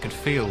while, I could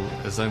feel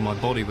as though my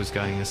body was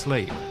going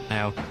asleep.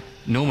 Now,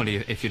 normally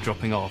if you're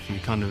dropping off, you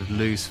kind of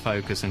lose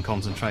focus and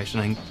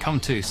concentration and come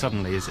to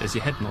suddenly as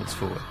your head nods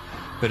forward.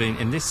 But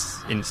in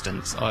this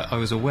instance, I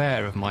was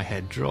aware of my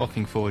head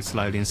dropping forward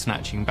slowly and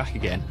snatching back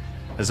again,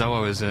 as though I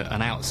was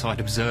an outside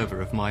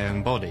observer of my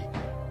own body.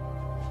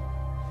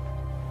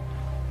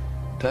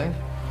 Dave?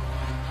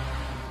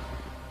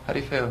 How do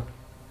you feel?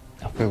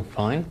 I feel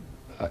fine.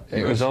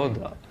 It was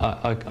odd.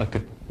 I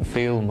could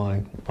feel my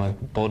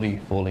body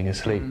falling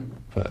asleep,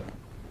 but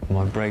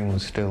my brain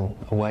was still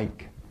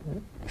awake,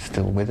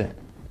 still with it.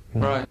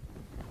 You know? Right.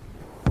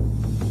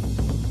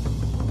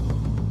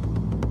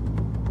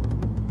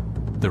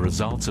 The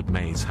results at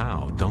Maze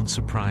Howe don't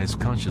surprise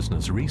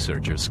consciousness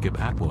researcher Skip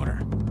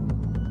Atwater.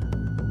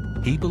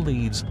 He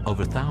believes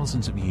over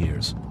thousands of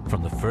years,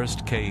 from the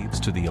first caves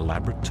to the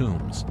elaborate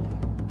tombs,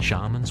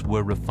 shamans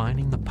were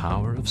refining the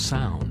power of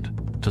sound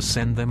to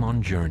send them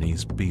on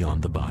journeys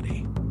beyond the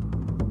body.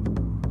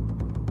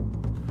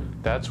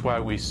 That's why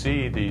we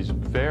see these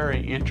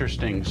very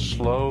interesting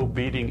slow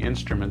beating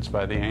instruments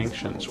by the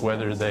ancients,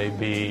 whether they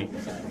be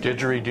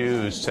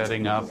didgeridoos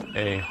setting up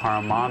a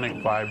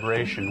harmonic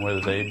vibration, whether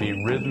they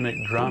be rhythmic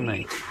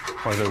drumming,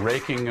 or the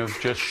raking of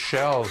just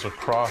shells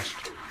across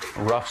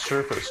a rough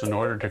surface in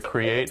order to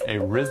create a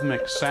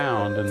rhythmic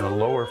sound in the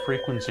lower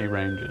frequency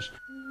ranges.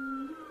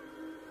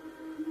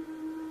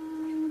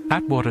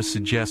 Atwater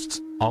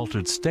suggests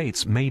altered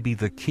states may be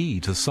the key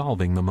to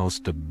solving the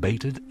most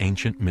debated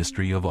ancient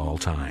mystery of all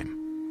time: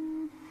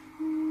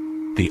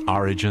 the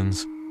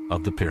origins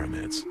of the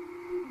pyramids.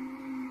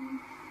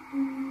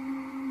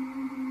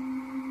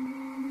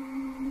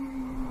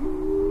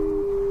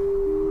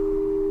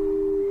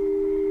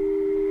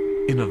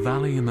 In a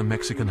valley in the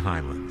Mexican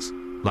highlands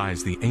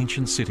lies the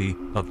ancient city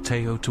of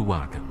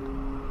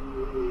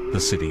Teotihuacan,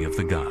 the city of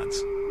the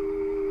gods.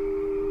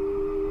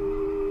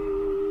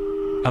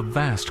 A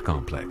vast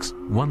complex,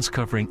 once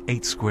covering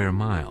 8 square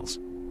miles,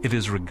 it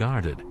is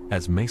regarded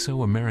as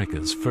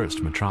Mesoamerica's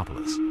first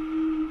metropolis.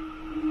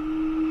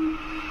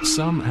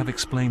 Some have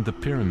explained the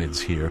pyramids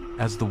here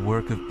as the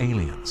work of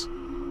aliens.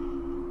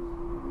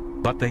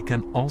 But they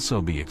can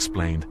also be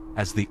explained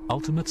as the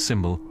ultimate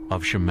symbol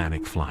of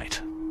shamanic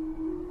flight.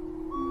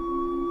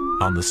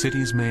 On the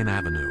city's main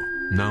avenue,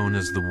 known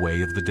as the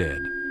Way of the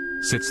Dead,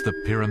 sits the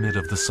Pyramid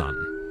of the Sun,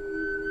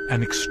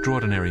 an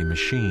extraordinary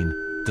machine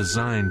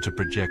designed to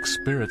project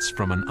spirits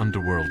from an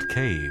underworld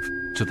cave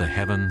to the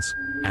heavens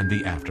and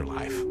the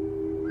afterlife.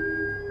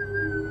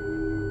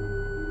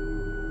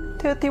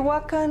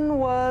 Teotihuacan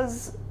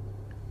was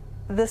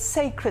the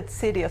sacred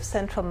city of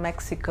central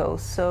Mexico,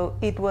 so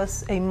it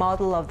was a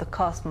model of the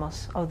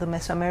cosmos, of the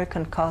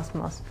Mesoamerican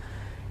cosmos.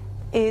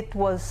 It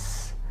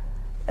was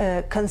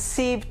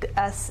conceived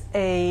as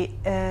a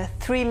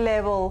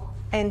 3-level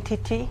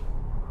entity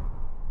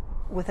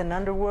with an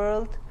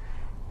underworld,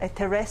 a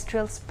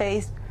terrestrial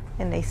space,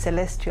 and a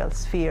celestial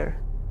sphere.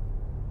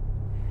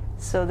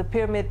 So the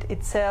pyramid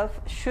itself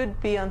should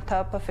be on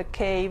top of a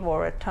cave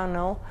or a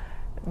tunnel,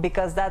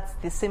 because that's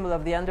the symbol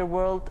of the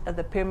underworld, and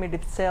the pyramid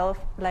itself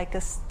like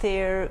a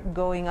stair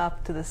going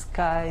up to the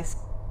skies.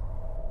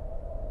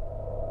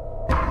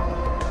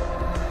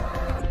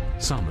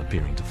 Some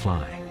appearing to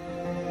fly.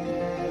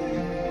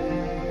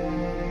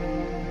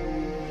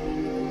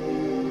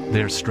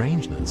 Their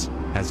strangeness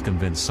has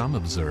convinced some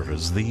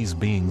observers these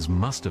beings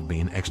must have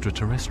been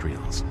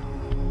extraterrestrials.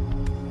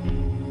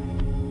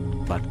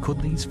 But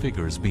could these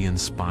figures be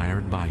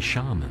inspired by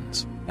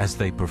shamans as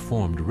they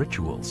performed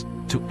rituals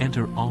to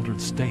enter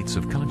altered states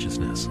of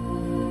consciousness?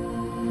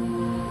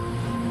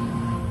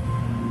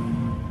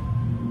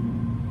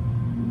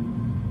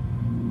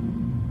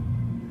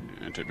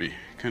 And to be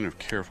kind of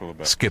careful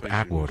about Skip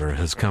Atwater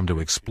has come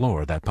to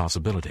explore that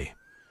possibility.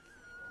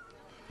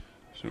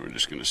 So we're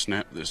just going to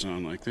snap this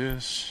on like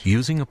this.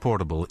 Using a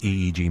portable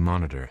EEG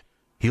monitor,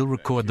 he'll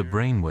record the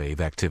brainwave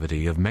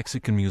activity of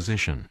Mexican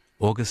musician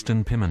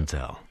Augustin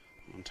Pimentel.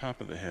 On top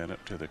of the head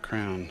up to the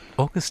crown.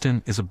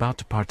 Augustin is about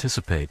to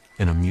participate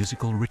in a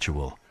musical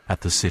ritual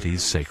at the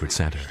city's sacred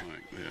center.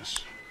 Like this.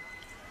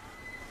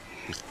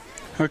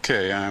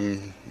 Okay,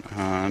 I'm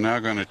now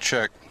going to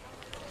check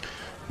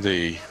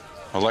the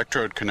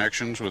electrode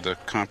connections with the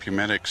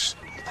Compumetics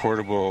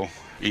portable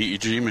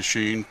EEG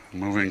machine,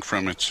 moving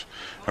from its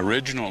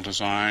original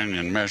design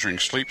and measuring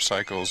sleep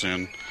cycles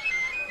in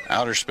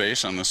outer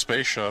space on the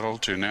space shuttle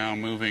to now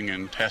moving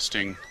and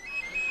testing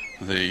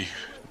the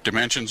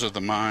dimensions of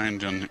the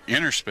mind in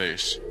inner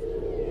space.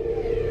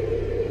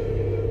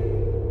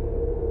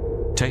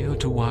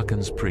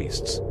 Teotihuacan's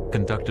priests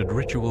conducted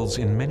rituals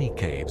in many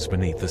caves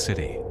beneath the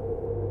city.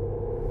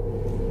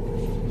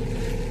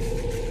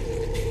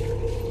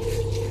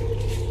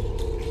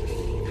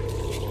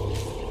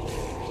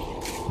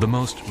 The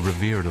most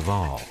revered of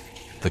all,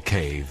 the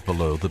cave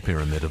below the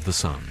Pyramid of the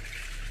Sun.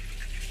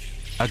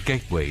 A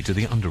gateway to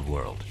the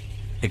underworld,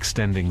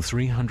 extending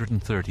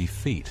 330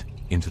 feet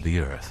into the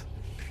earth.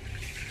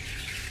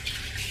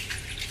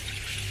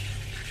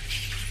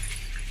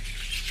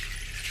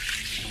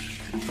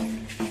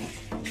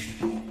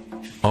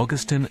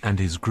 Augustin and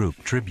his group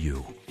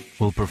Tribu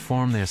will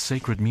perform their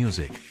sacred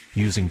music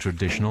using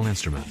traditional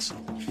instruments,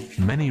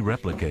 many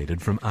replicated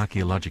from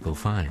archaeological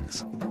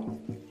finds.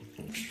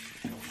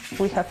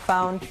 We have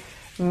found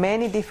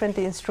many different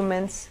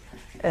instruments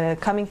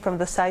coming from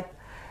the site,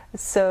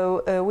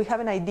 so we have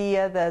an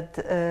idea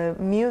that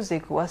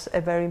music was a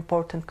very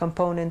important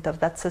component of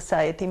that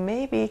society,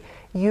 maybe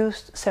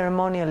used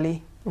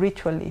ceremonially,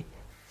 ritually.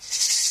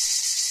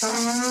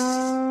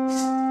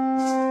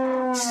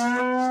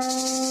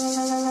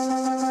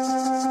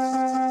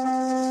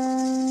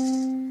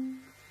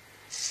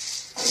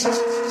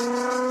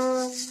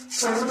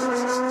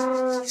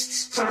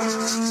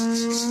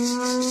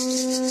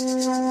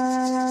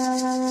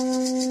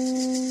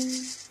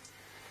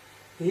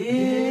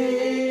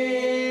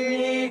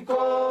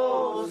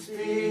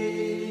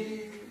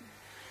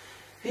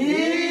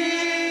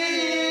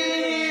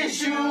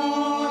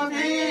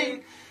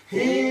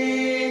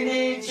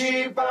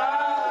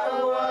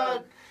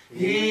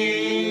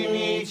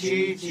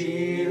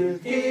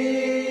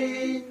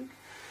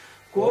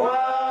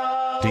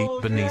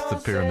 Deep beneath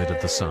the Pyramid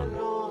of the Sun,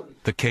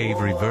 the cave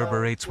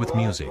reverberates with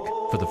music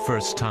for the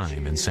first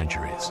time in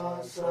centuries.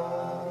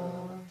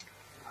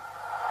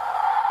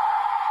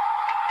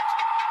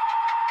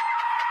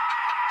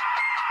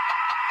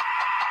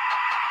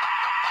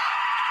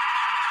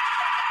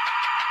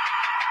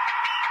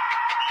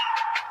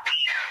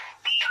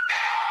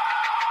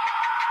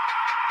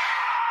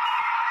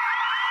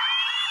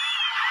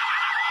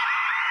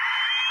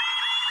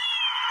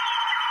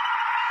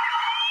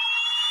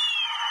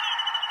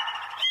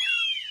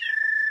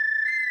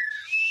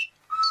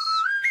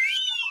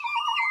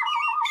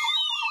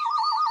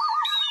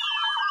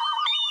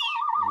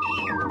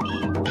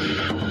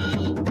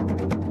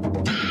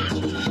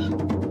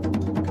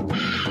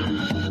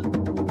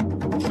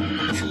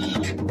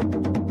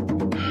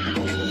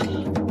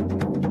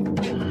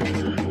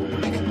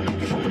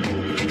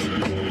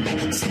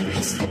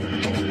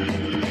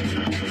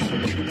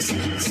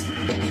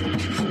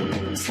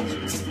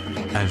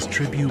 As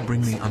tribute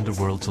bring the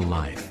underworld to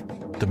life,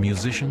 the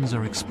musicians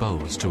are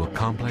exposed to a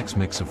complex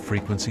mix of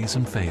frequencies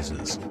and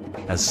phases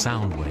as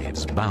sound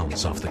waves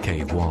bounce off the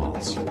cave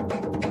walls.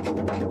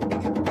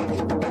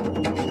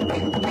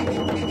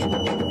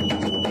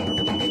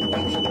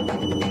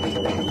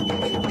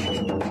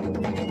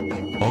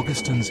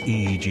 Augustine's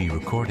EEG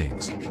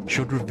recordings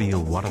should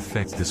reveal what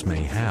effect this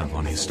may have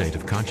on his state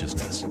of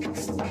consciousness.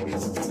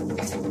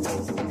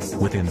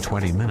 Within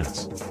 20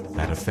 minutes,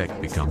 that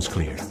effect becomes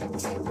clear.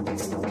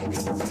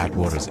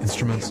 Atwater's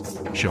instruments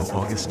show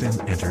Augustine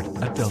entered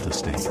a delta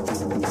state.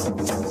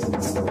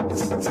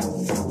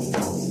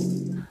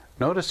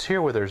 Notice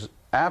here where there's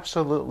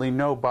absolutely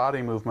no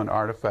body movement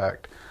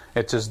artifact.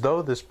 It's as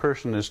though this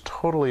person is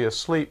totally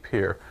asleep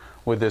here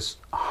with this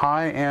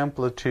high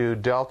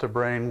amplitude delta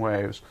brain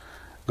waves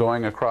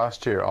going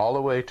across here all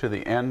the way to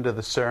the end of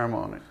the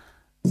ceremony.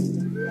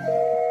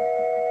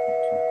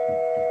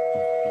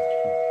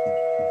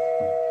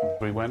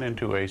 We went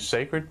into a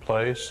sacred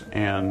place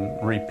and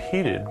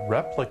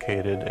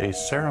replicated a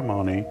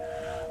ceremony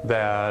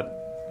that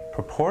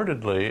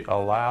purportedly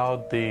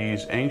allowed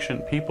these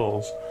ancient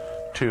peoples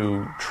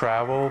to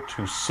travel,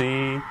 to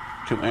see,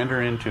 to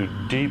enter into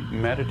deep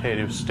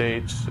meditative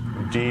states,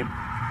 deep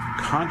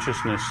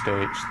consciousness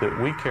states that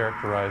we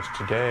characterize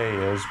today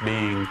as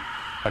being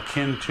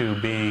akin to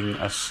being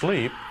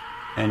asleep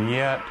and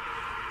yet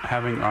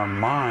having our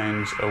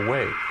minds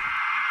awake.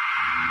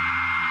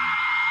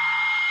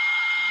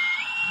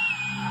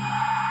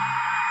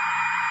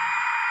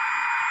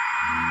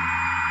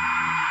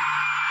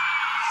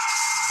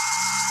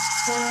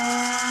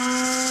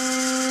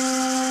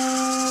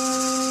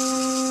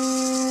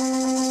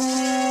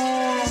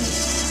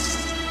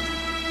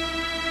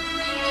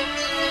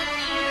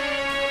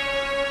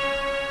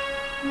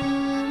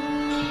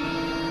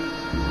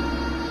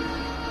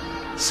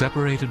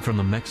 Separated from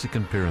the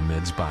Mexican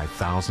pyramids by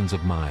thousands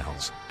of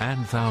miles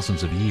and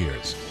thousands of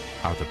years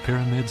are the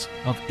pyramids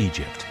of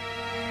Egypt.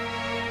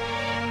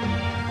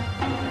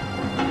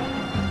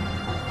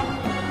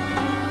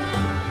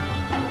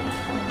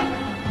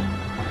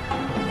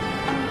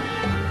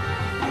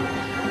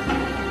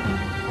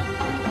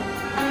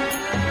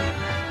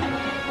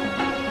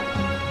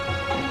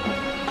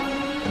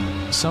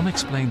 Some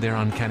explain their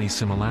uncanny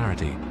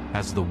similarity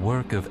as the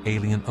work of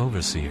alien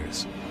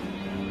overseers.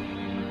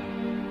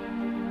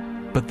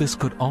 But this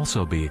could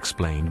also be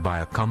explained by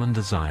a common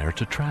desire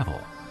to travel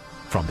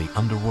from the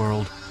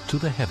underworld to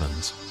the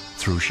heavens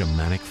through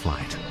shamanic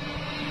flight.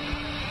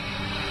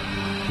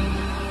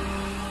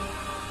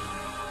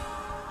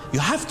 You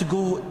have to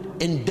go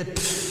in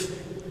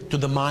depth to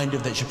the mind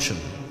of the Egyptian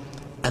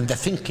and the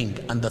thinking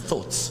and the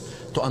thoughts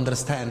to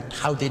understand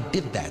how they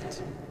did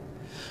that.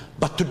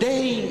 But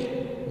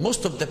today,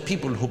 most of the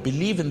people who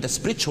believe in the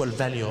spiritual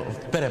value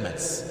of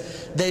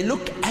pyramids, they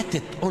look at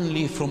it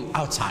only from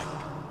outside.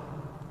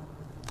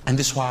 And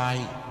that's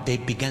why they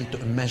began to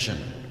imagine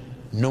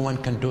no one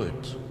can do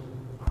it.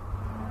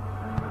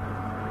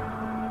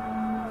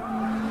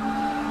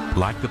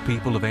 Like the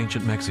people of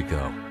ancient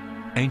Mexico,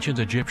 ancient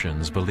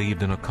Egyptians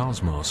believed in a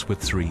cosmos with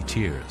three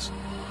tiers: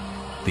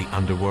 the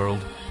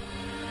underworld,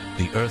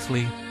 the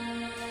earthly,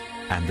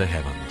 and the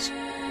heavens.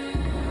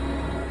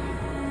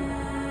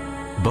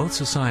 Both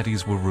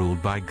societies were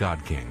ruled by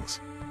god kings,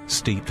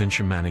 steeped in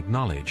shamanic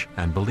knowledge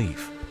and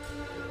belief.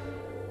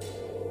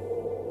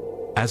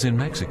 As in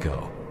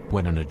Mexico,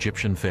 when an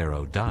Egyptian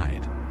pharaoh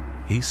died,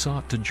 he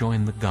sought to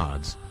join the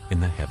gods in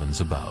the heavens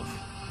above.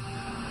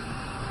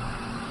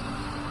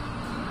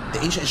 The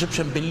ancient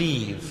Egyptian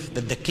believed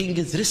that the king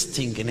is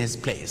resting in his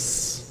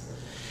place,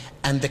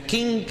 and the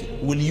king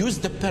will use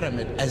the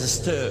pyramid as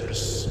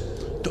stairs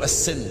to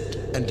ascend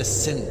and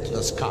descend to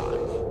the sky.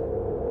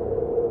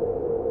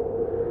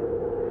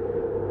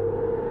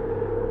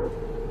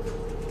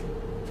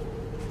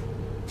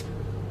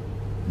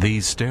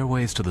 These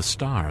stairways to the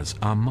stars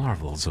are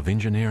marvels of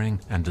engineering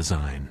and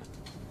design.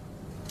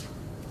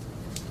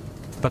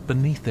 But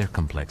beneath their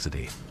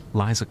complexity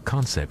lies a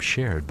concept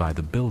shared by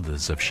the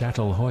builders of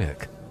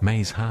Çatalhöyük,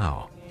 Maze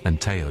Howe,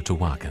 and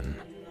Teotihuacan.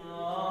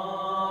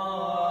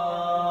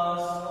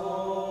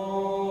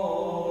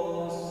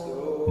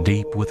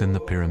 Deep within the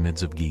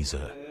pyramids of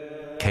Giza,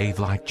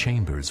 cave-like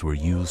chambers were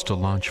used to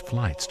launch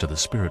flights to the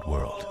spirit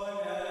world.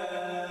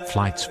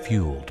 Flights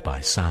fueled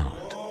by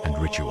sound and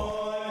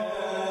ritual.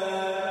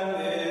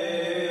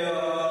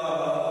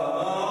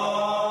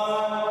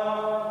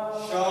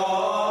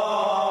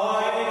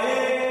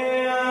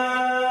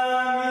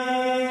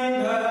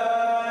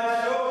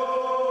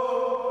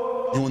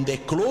 When they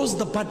closed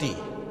the body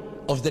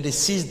of the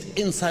deceased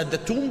inside the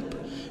tomb,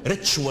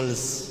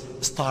 rituals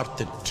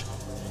started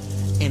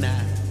in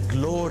a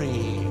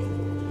glory,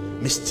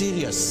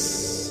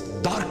 mysterious,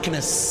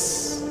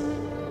 darkness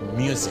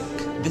music.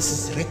 This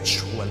is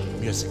ritual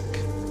music,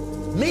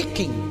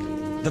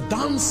 making the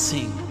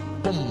dancing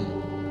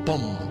boom,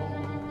 boom,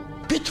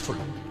 beautiful.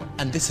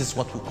 And this is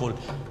what we call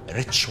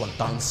ritual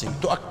dancing,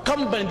 to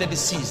accompany the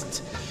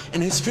deceased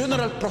in his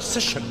funeral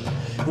procession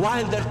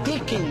while they're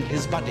taking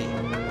his body.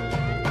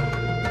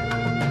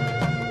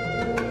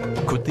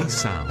 Could these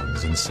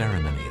sounds and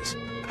ceremonies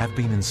have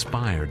been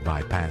inspired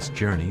by past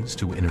journeys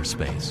to inner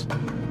space?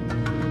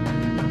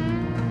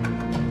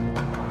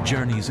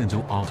 Journeys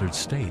into altered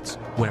states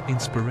where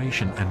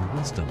inspiration and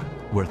wisdom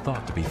were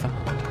thought to be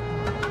found.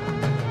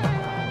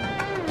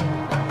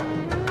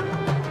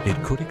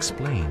 It could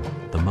explain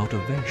the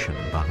motivation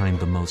behind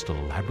the most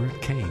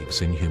elaborate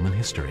caves in human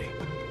history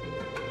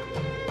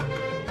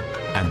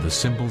and the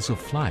symbols of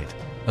flight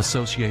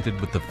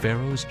associated with the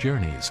pharaoh's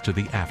journeys to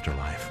the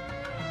afterlife.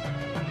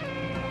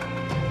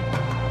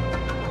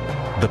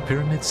 The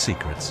pyramid's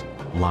secrets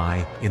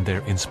lie in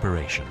their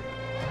inspiration,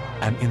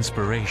 an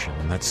inspiration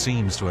that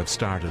seems to have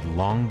started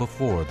long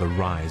before the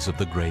rise of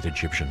the great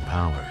Egyptian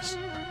powers,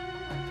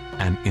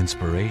 an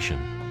inspiration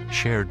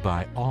shared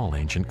by all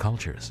ancient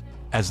cultures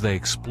as they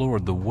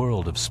explored the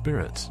world of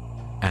spirits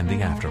and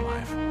the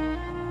afterlife.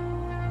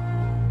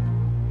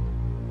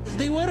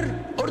 They were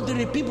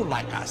ordinary people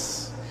like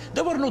us.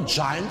 They were not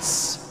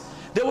giants.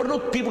 They were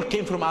not people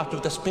came from out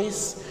of the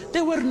space.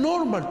 They were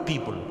normal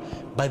people,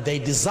 but they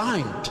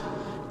designed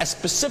a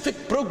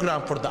specific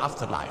program for the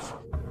afterlife.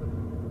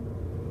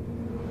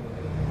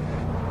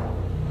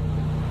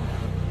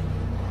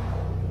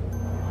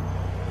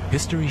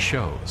 History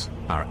shows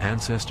our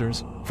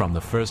ancestors, from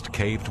the first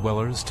cave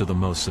dwellers to the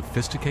most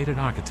sophisticated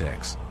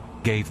architects,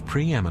 gave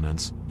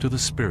preeminence to the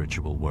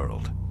spiritual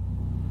world.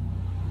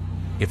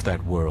 If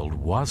that world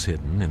was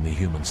hidden in the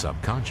human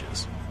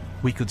subconscious,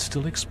 we could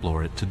still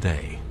explore it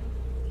today.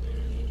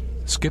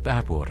 Skip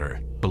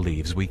Atwater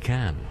believes we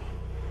can,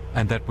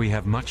 and that we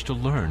have much to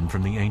learn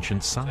from the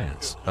ancient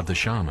science of the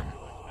shaman.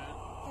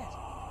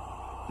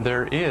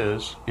 There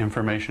is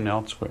information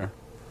elsewhere.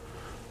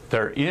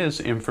 There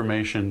is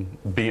information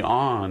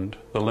beyond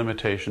the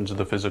limitations of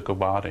the physical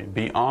body,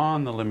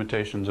 beyond the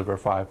limitations of our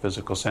 5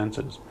 physical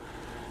senses.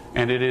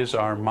 And it is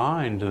our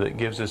mind that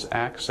gives us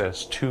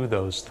access to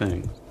those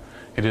things.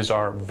 It is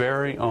our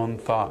very own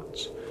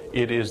thoughts.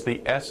 It is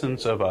the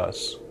essence of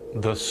us,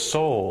 the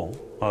soul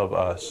of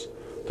us,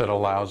 that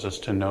allows us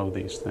to know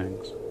these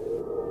things.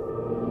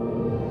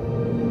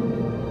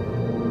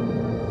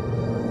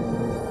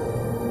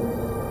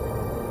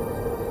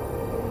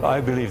 I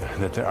believe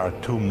that there are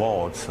 2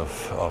 modes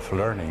of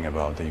learning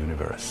about the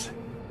universe.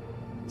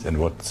 And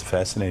what's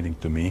fascinating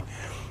to me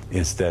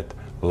is that,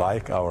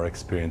 like our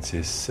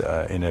experiences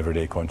in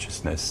everyday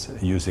consciousness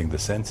using the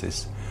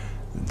senses,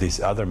 this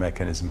other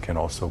mechanism can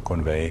also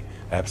convey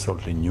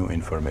absolutely new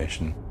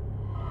information.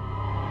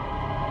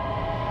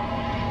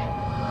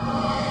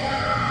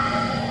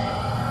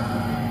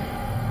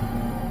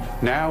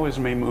 Now, as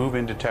we move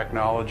into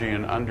technology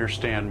and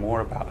understand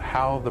more about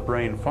how the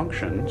brain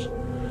functions,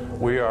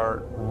 we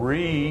are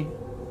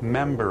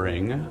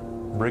remembering,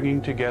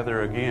 bringing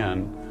together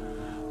again,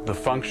 the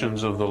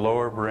functions of the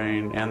lower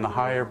brain and the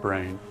higher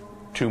brain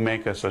to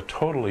make us a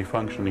totally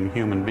functioning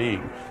human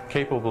being,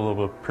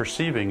 capable of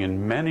perceiving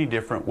in many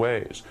different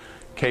ways,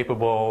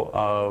 capable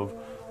of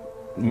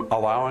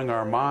allowing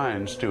our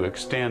minds to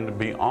extend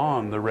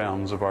beyond the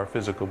realms of our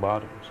physical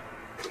bodies.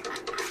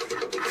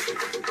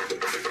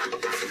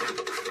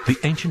 The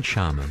ancient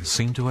shamans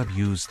seem to have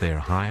used their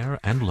higher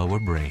and lower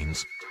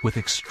brains with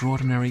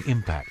extraordinary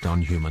impact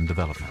on human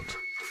development.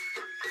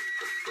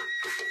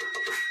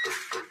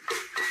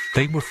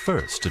 They were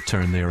first to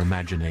turn their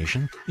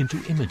imagination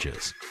into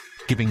images,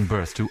 giving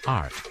birth to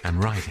art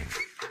and writing.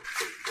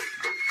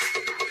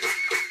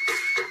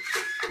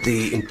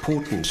 The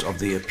importance of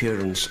the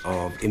appearance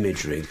of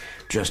imagery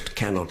just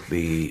cannot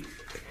be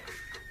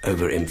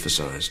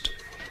overemphasized.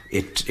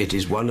 It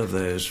is one of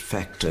those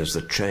factors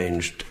that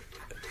changed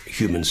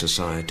human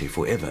society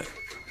forever.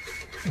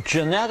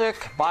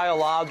 Genetic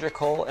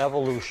biological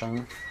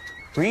evolution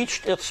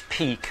reached its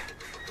peak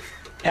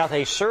at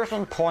a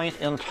certain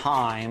point in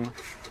time,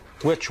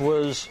 which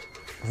was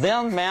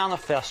then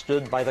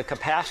manifested by the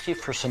capacity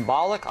for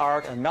symbolic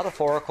art and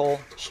metaphorical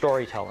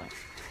storytelling.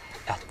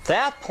 At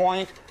that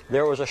point,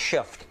 there was a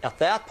shift. At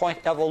that point,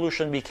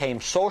 evolution became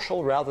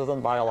social rather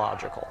than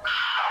biological.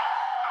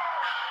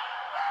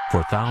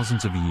 For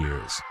thousands of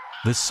years,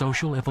 this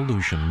social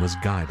evolution was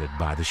guided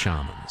by the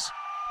shamans.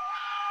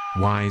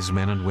 Wise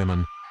men and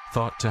women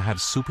thought to have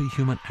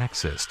superhuman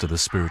access to the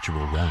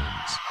spiritual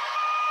realms.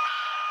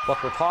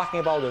 What we're talking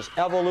about is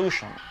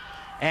evolution,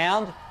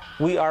 and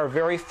we are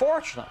very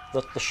fortunate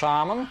that the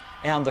shaman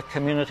and the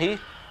community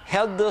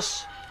had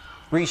this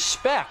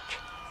respect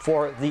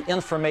for the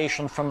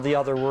information from the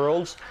other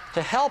worlds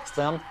to help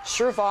them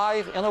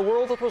survive in a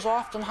world that was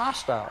often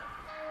hostile.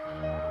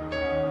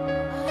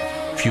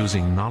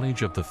 Fusing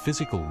knowledge of the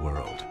physical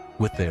world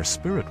with their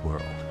spirit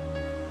world,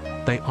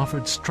 they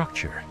offered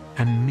structure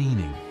and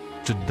meaning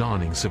to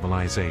dawning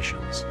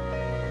civilizations.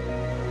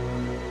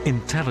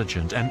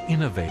 Intelligent and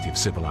innovative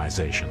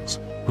civilizations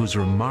whose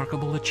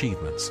remarkable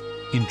achievements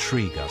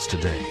intrigue us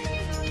today.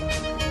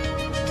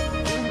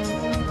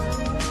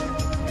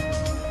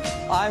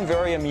 I'm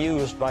very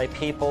amused by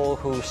people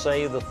who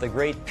say that the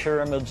great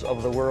pyramids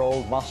of the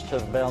world must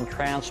have been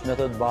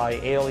transmitted by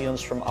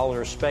aliens from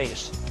outer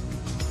space.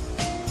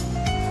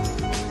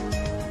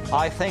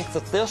 I think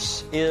that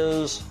this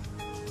is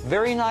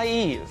very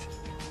naive.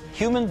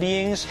 human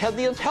beings had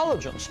the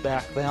intelligence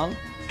back then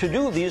to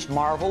do these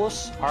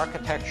marvelous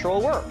architectural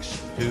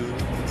works. 2,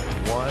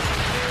 1,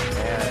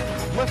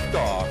 and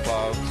liftoff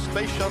of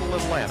Space Shuttle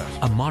Atlantis.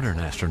 A modern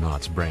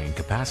astronaut's brain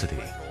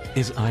capacity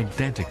is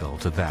identical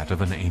to that of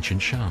an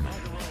ancient shaman.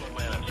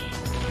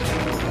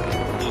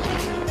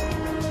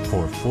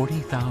 For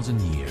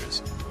 40,000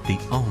 years, the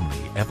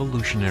only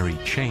evolutionary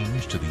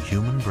change to the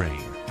human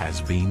brain has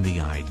been the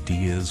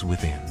ideas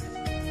within.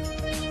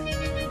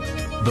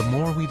 The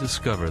more we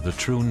discover the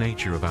true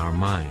nature of our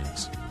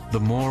minds, the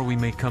more we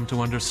may come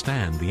to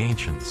understand the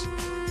ancients.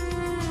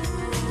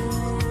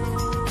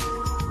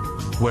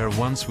 Where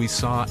once we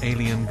saw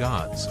alien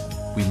gods,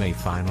 we may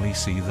finally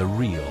see the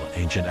real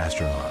ancient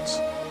astronauts,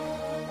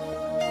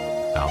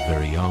 our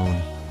very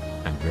own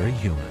and very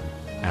human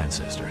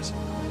ancestors.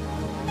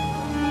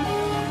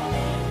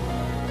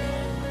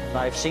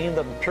 I've seen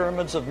the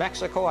pyramids of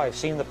Mexico, I've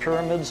seen the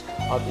pyramids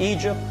of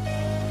Egypt,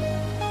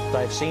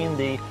 I've seen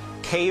the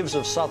caves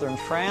of southern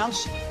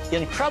France,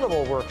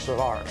 incredible works of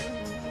art.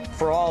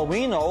 For all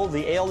we know,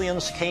 the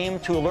aliens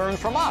came to learn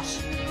from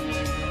us.